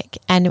his neck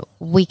and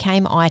we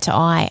came eye to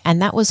eye.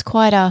 And that was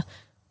quite a,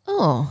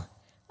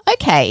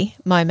 okay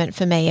moment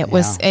for me.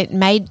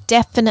 It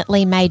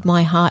definitely made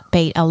my heart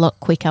beat a lot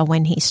quicker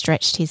when he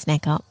stretched his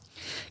neck up.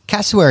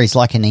 Cassowary's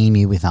like an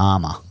emu with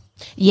armour.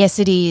 Yes,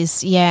 it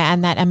is. Yeah,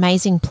 and that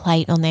amazing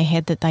plate on their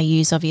head that they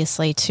use,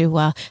 obviously,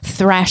 to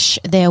thrash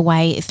their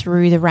way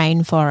through the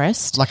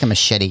rainforest. Like a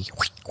machete.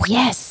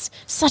 Yes,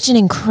 such an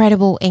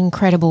incredible,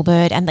 incredible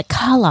bird. And the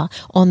colour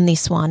on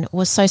this one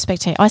was so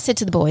spectacular. I said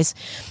to the boys,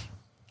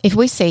 if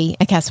we see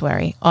a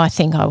cassowary, I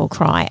think I will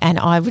cry. And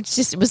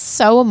it was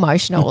so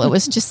emotional. It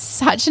was just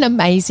such an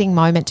amazing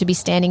moment to be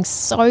standing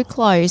so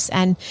close,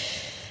 and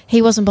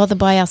he wasn't bothered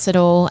by us at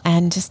all,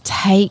 and just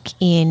take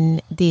in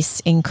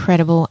this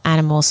incredible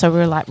animal. So we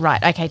were like,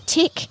 right, okay,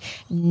 tick,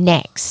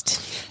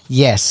 next.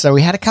 Yes, so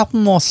we had a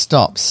couple more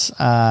stops.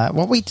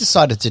 What we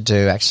decided to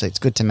do, actually, it's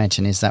good to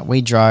mention, is that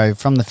we drove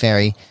from the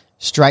ferry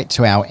straight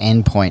to our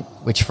end point,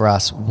 which for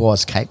us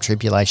was Cape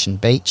Tribulation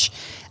Beach,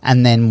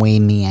 and then we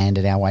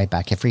meandered our way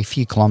back. Every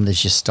few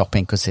kilometres you're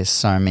stopping because there's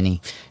so many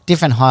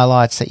different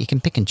highlights that you can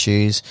pick and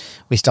choose.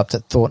 We stopped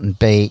at Thornton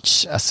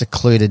Beach, a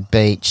secluded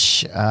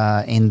beach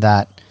in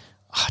that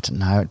I don't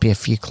know, it'd be a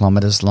few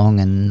kilometres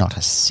long and not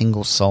a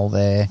single soul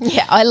there.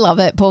 Yeah, I love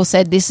it. Paul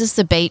said, this is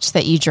the beach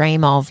that you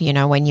dream of, you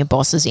know, when your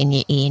boss is in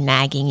your ear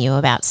nagging you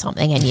about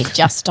something and you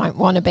just don't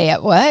want to be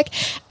at work.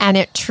 And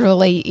it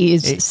truly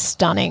is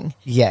stunning.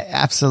 Yeah,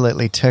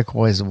 absolutely.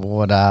 Turquoise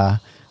water,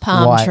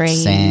 Palm white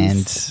trees.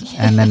 sand,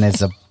 and then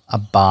there's a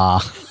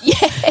bar.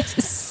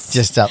 Yes.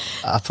 Just up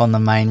on the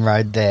main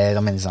road there. I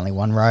mean, there's only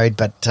one road,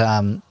 but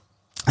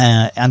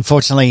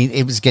unfortunately,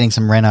 it was getting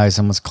some renos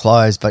and was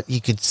closed. But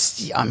you could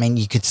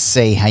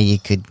see how you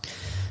could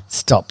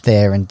stop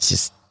there and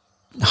just,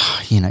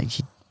 you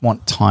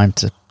want time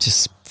to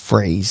just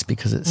freeze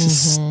because it's a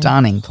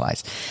stunning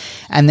place.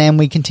 And then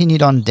we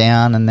continued on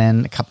down, and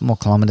then a couple more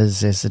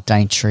kilometres, there's a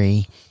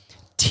Daintree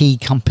Tea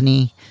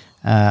Company,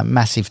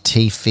 massive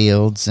tea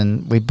fields,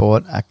 and we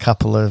bought a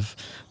couple of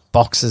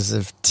boxes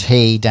of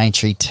tea,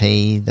 Daintree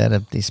tea, that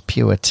are this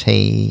pure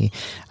tea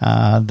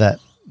that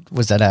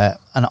was at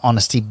an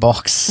honesty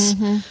box.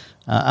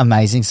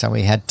 Amazing. So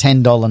we had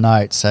 $10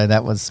 notes, so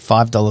that was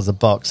 $5 a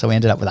box. So we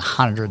ended up with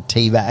 100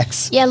 tea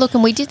bags. Yeah, look,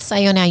 and we did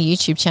say on our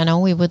YouTube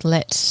channel we would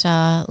let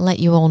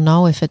you all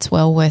know if it's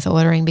well worth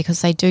ordering,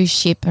 because they do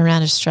ship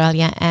around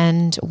Australia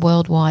and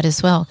worldwide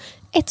as well.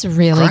 It's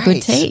really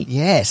good tea.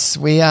 Yes,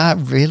 we are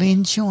really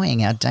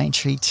enjoying our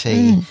Daintree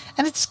tea.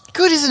 And it's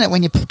good, isn't it,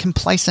 when you can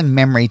place a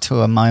memory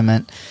to a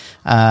moment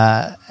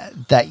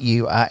that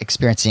you are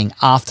experiencing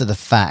after the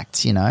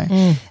fact,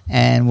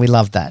 and we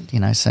love that,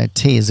 So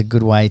tea is a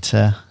good way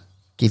to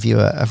give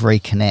you a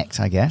reconnect,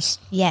 I guess.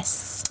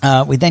 Yes.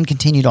 We then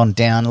continued on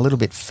down a little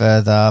bit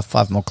further,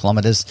 5 more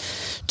kilometres,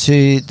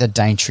 to the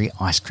Daintree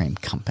Ice Cream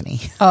Company.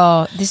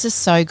 Oh, this is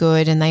so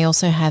good. And they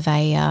also have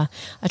a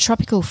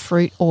tropical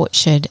fruit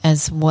orchard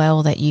as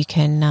well that you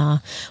can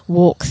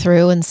walk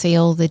through and see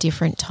all the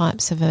different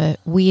types of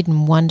weird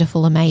and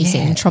wonderful,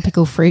 amazing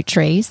tropical fruit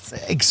trees.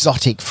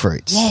 Exotic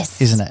fruits,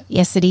 yes, isn't it?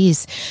 Yes, it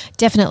is.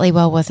 Definitely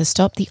well worth a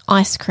stop. The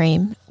ice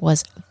cream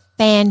was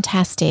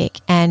fantastic,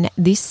 and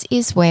this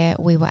is where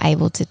we were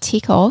able to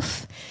tick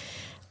off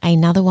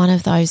another one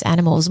of those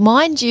animals.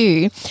 Mind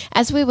you,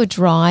 as we were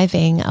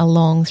driving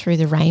along through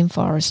the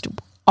rainforest,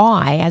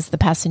 I, as the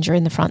passenger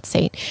in the front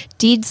seat,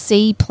 did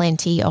see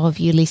plenty of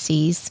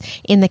Ulysses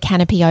in the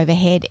canopy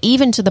overhead,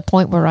 even to the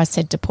point where I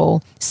said to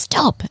Paul,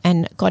 stop,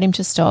 and got him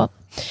to stop.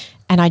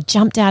 And I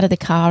jumped out of the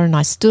car and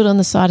I stood on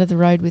the side of the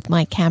road with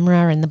my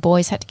camera, and the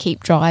boys had to keep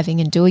driving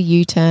and do a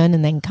U-turn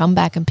and then come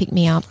back and pick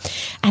me up.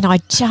 And I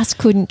just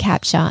couldn't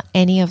capture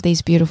any of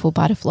these beautiful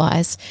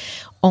butterflies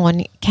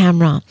on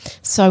camera.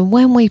 So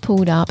when we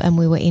pulled up and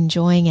we were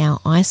enjoying our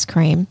ice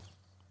cream,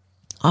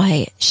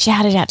 I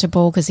shouted out to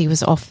Paul because he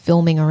was off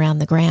filming around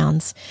the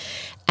grounds,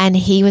 and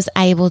he was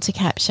able to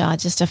capture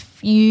just a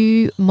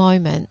few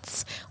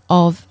moments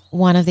of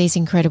one of these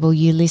incredible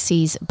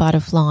Ulysses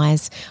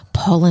butterflies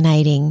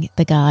pollinating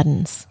the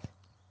gardens.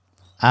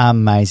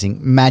 Amazing.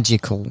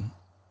 Magical.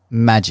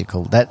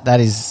 That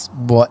is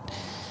what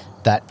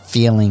that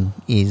feeling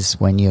is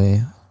when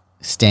you're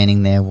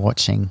standing there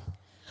watching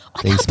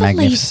these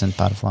magnificent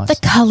butterflies. The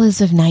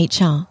colours of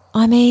nature.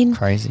 I mean,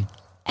 crazy.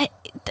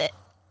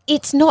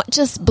 It's not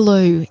just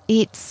blue.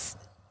 It's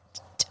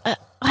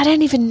I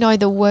don't even know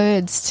the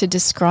words to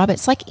describe it.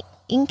 It's like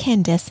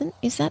incandescent.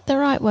 Is that the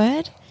right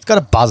word? It's got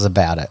a buzz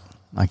about it,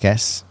 I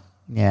guess.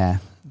 Yeah,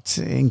 it's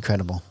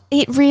incredible.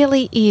 It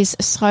really is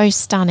so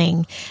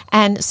stunning.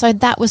 And so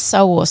that was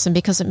so awesome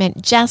because it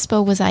meant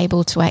Jasper was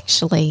able to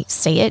actually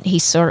see it. He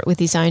saw it with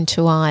his own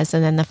 2 eyes.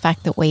 And then the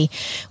fact that we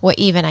were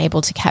even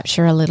able to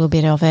capture a little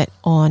bit of it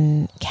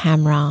on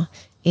camera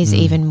is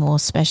even more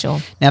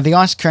special. Now, the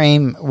ice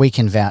cream we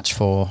can vouch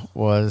for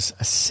was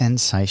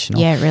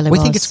sensational. Yeah, it really was. We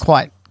was. think it's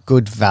quite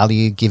good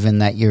value given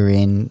that you're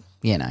in,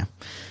 a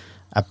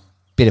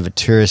bit of a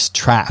tourist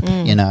trap,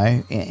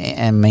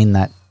 and mean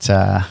that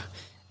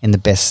in the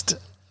best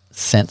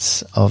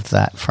sense of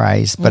that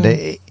phrase. But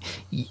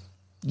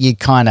you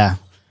kind of,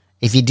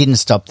 if you didn't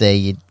stop there,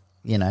 you're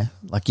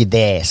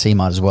there, so you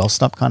might as well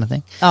stop kind of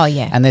thing. Oh,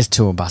 yeah. And there's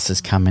tour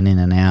buses coming in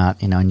and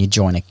out, and you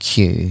join a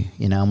queue,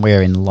 and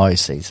we're in low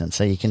season,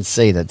 so you can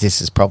see that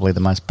this is probably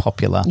the most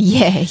popular,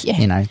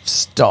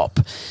 stop.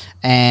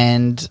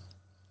 And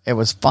it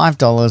was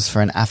 $5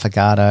 for an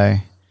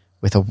affogato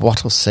with a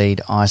wattle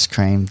seed ice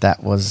cream.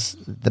 That was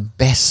the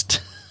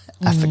best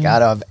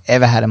affogato I've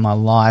ever had in my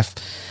life.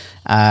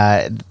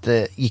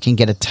 You can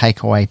get a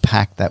takeaway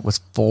pack that was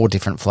 4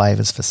 different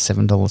flavours for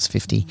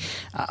 $7.50.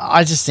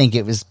 I just think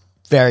it was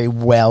very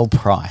well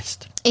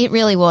priced. It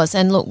really was.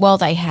 And look, while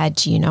they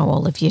had,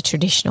 all of your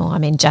traditional,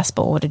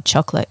 Jasper ordered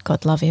chocolate,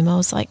 God love him. I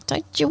was like,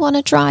 don't you want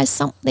to try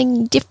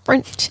something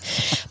different?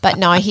 But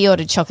no, he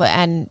ordered chocolate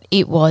and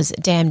it was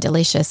damn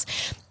delicious.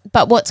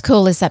 But what's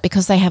cool is that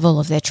because they have all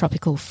of their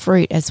tropical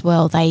fruit as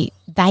well, they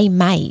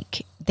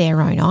make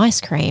their own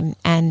ice cream,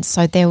 and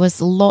so there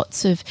was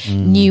lots of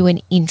new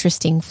and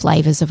interesting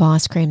flavours of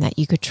ice cream that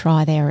you could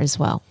try there as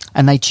well.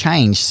 And they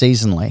change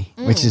seasonally,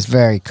 which is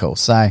very cool.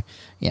 So,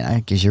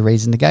 it gives you a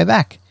reason to go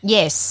back.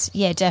 Yes,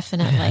 yeah,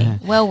 definitely.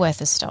 Well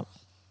worth a stop.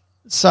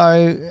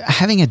 So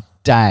having a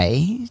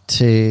day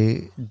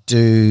to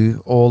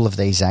do all of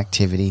these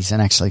activities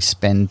and actually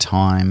spend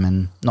time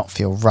and not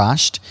feel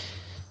rushed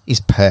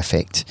is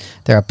perfect.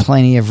 There are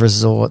plenty of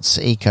resorts,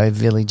 eco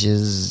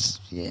villages.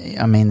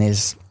 I mean,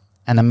 there's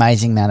an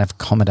amazing amount of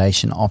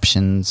accommodation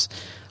options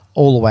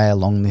all the way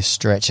along this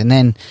stretch. And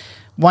then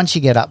once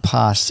you get up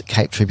past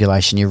Cape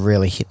Tribulation, you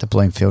really hit the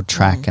Bloomfield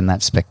Track and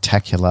that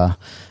spectacular,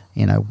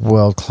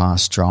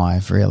 world-class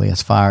drive, really,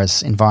 as far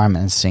as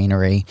environment and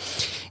scenery.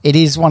 It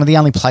is one of the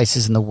only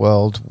places in the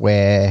world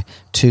where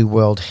two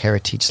World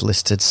Heritage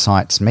listed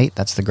sites meet.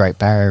 That's the Great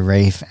Barrier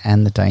Reef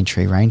and the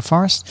Daintree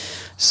Rainforest.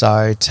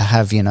 So to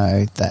have,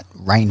 that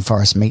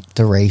rainforest meet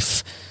the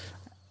reef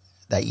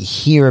that you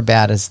hear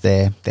about as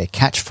their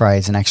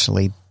catchphrase and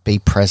actually be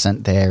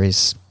present there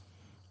is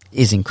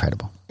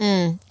incredible.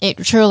 It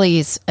truly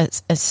is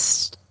a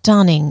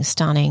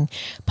stunning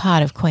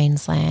part of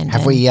Queensland.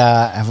 Have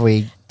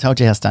we told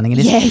you how stunning it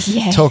is?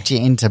 Yeah. Talked you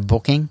into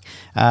booking.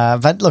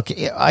 But look,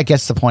 I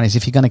guess the point is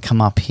if you're going to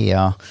come up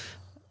here,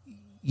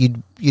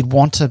 you'd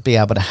want to be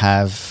able to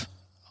have,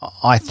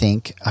 I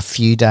think, a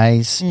few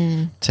days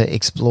to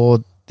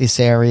explore this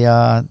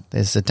area.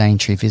 There's the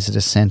Daintree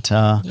Visitor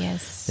Centre.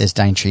 Yes. There's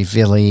Daintree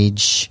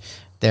Village.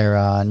 There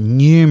are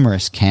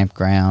numerous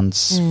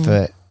campgrounds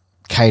for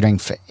catering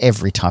for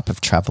every type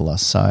of traveller.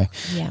 So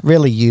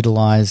really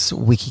utilise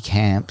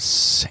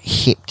Wikicamps,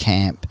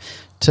 HipCamp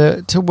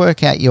to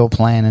work out your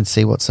plan and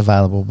see what's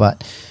available.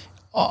 But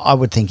I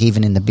would think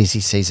even in the busy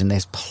season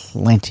there's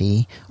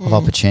plenty of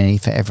opportunity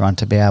for everyone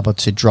to be able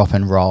to drop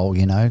and roll,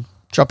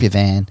 drop your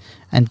van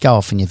and go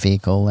off in your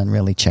vehicle and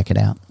really check it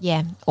out.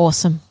 Yeah,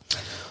 awesome.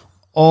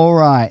 All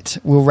right,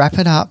 we'll wrap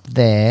it up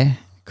there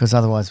because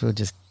otherwise we'll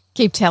just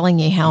keep telling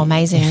you how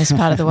amazing this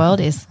part of the world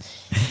is.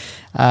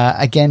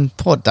 Again,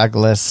 Port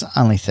Douglas,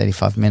 only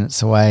 35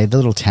 minutes away. The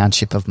little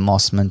township of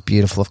Mossman,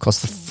 beautiful. Of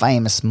course, the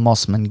famous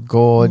Mossman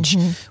Gorge,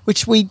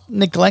 which we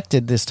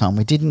neglected this time.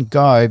 We didn't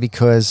go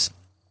because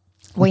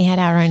we had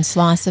our own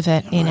slice of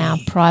it in our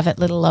private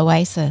little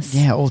oasis.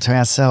 Yeah, all to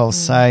ourselves.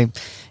 So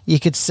you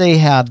could see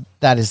how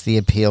that is the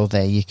appeal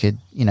there. You could,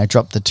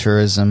 drop the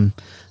tourism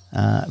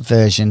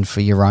version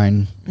for your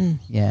own,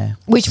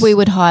 which we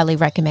would highly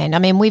recommend. I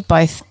mean, we've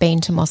both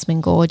been to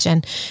Mossman Gorge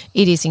and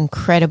it is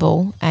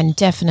incredible and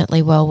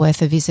definitely well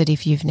worth a visit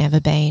if you've never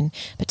been.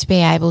 But to be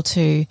able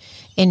to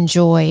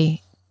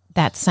enjoy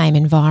that same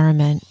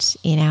environment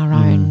in our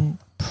own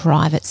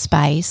private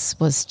space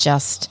was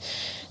just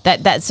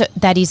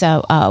that is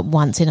a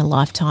once in a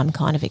lifetime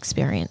kind of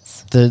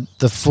experience.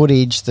 The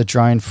footage, the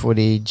drone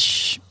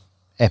footage,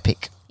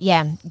 epic.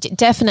 Yeah,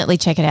 definitely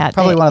check it out.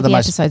 Probably one of the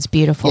most episode's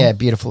beautiful. Yeah,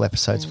 beautiful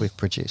episodes we've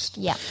produced.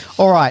 Yeah.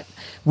 All right.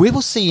 We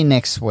will see you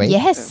next week.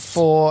 Yes.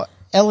 For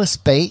Ellis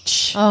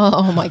Beach.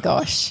 Oh my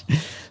gosh.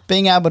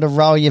 Being able to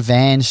roll your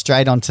van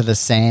straight onto the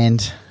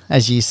sand,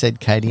 as you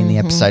said, Katie, in the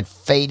episode,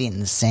 feet in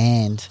the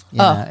sand.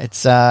 It's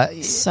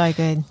so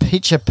good.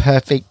 Picture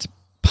perfect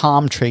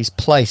palm trees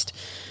placed,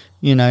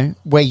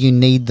 where you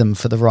need them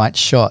for the right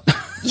shot.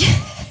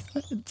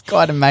 It's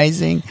quite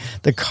amazing.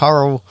 The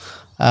coral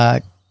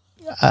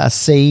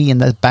sea in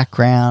the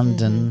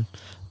background and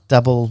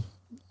double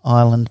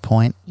island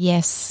point.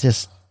 Yes.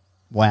 Just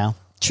wow.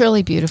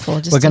 Truly beautiful.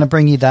 We're going to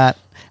bring you that.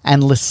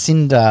 And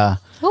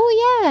Lucinda.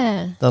 Oh,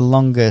 yeah. The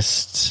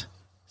longest,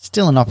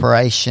 still in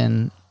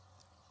operation,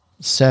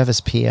 service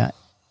pier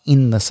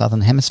in the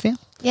Southern Hemisphere.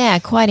 Yeah,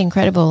 quite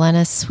incredible. And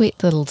a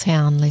sweet little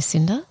town,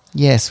 Lucinda.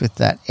 Yes, with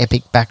that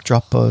epic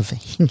backdrop of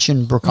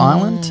Hinchinbrook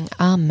Island.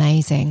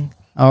 Amazing.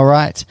 All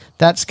right,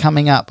 that's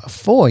coming up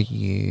for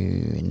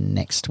you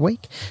next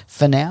week.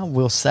 For now,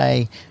 we'll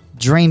say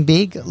dream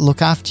big,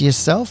 look after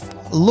yourself,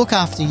 look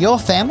after your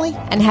family.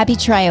 And happy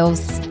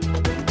trails.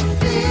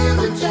 Feel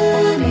the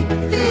journey,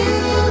 feel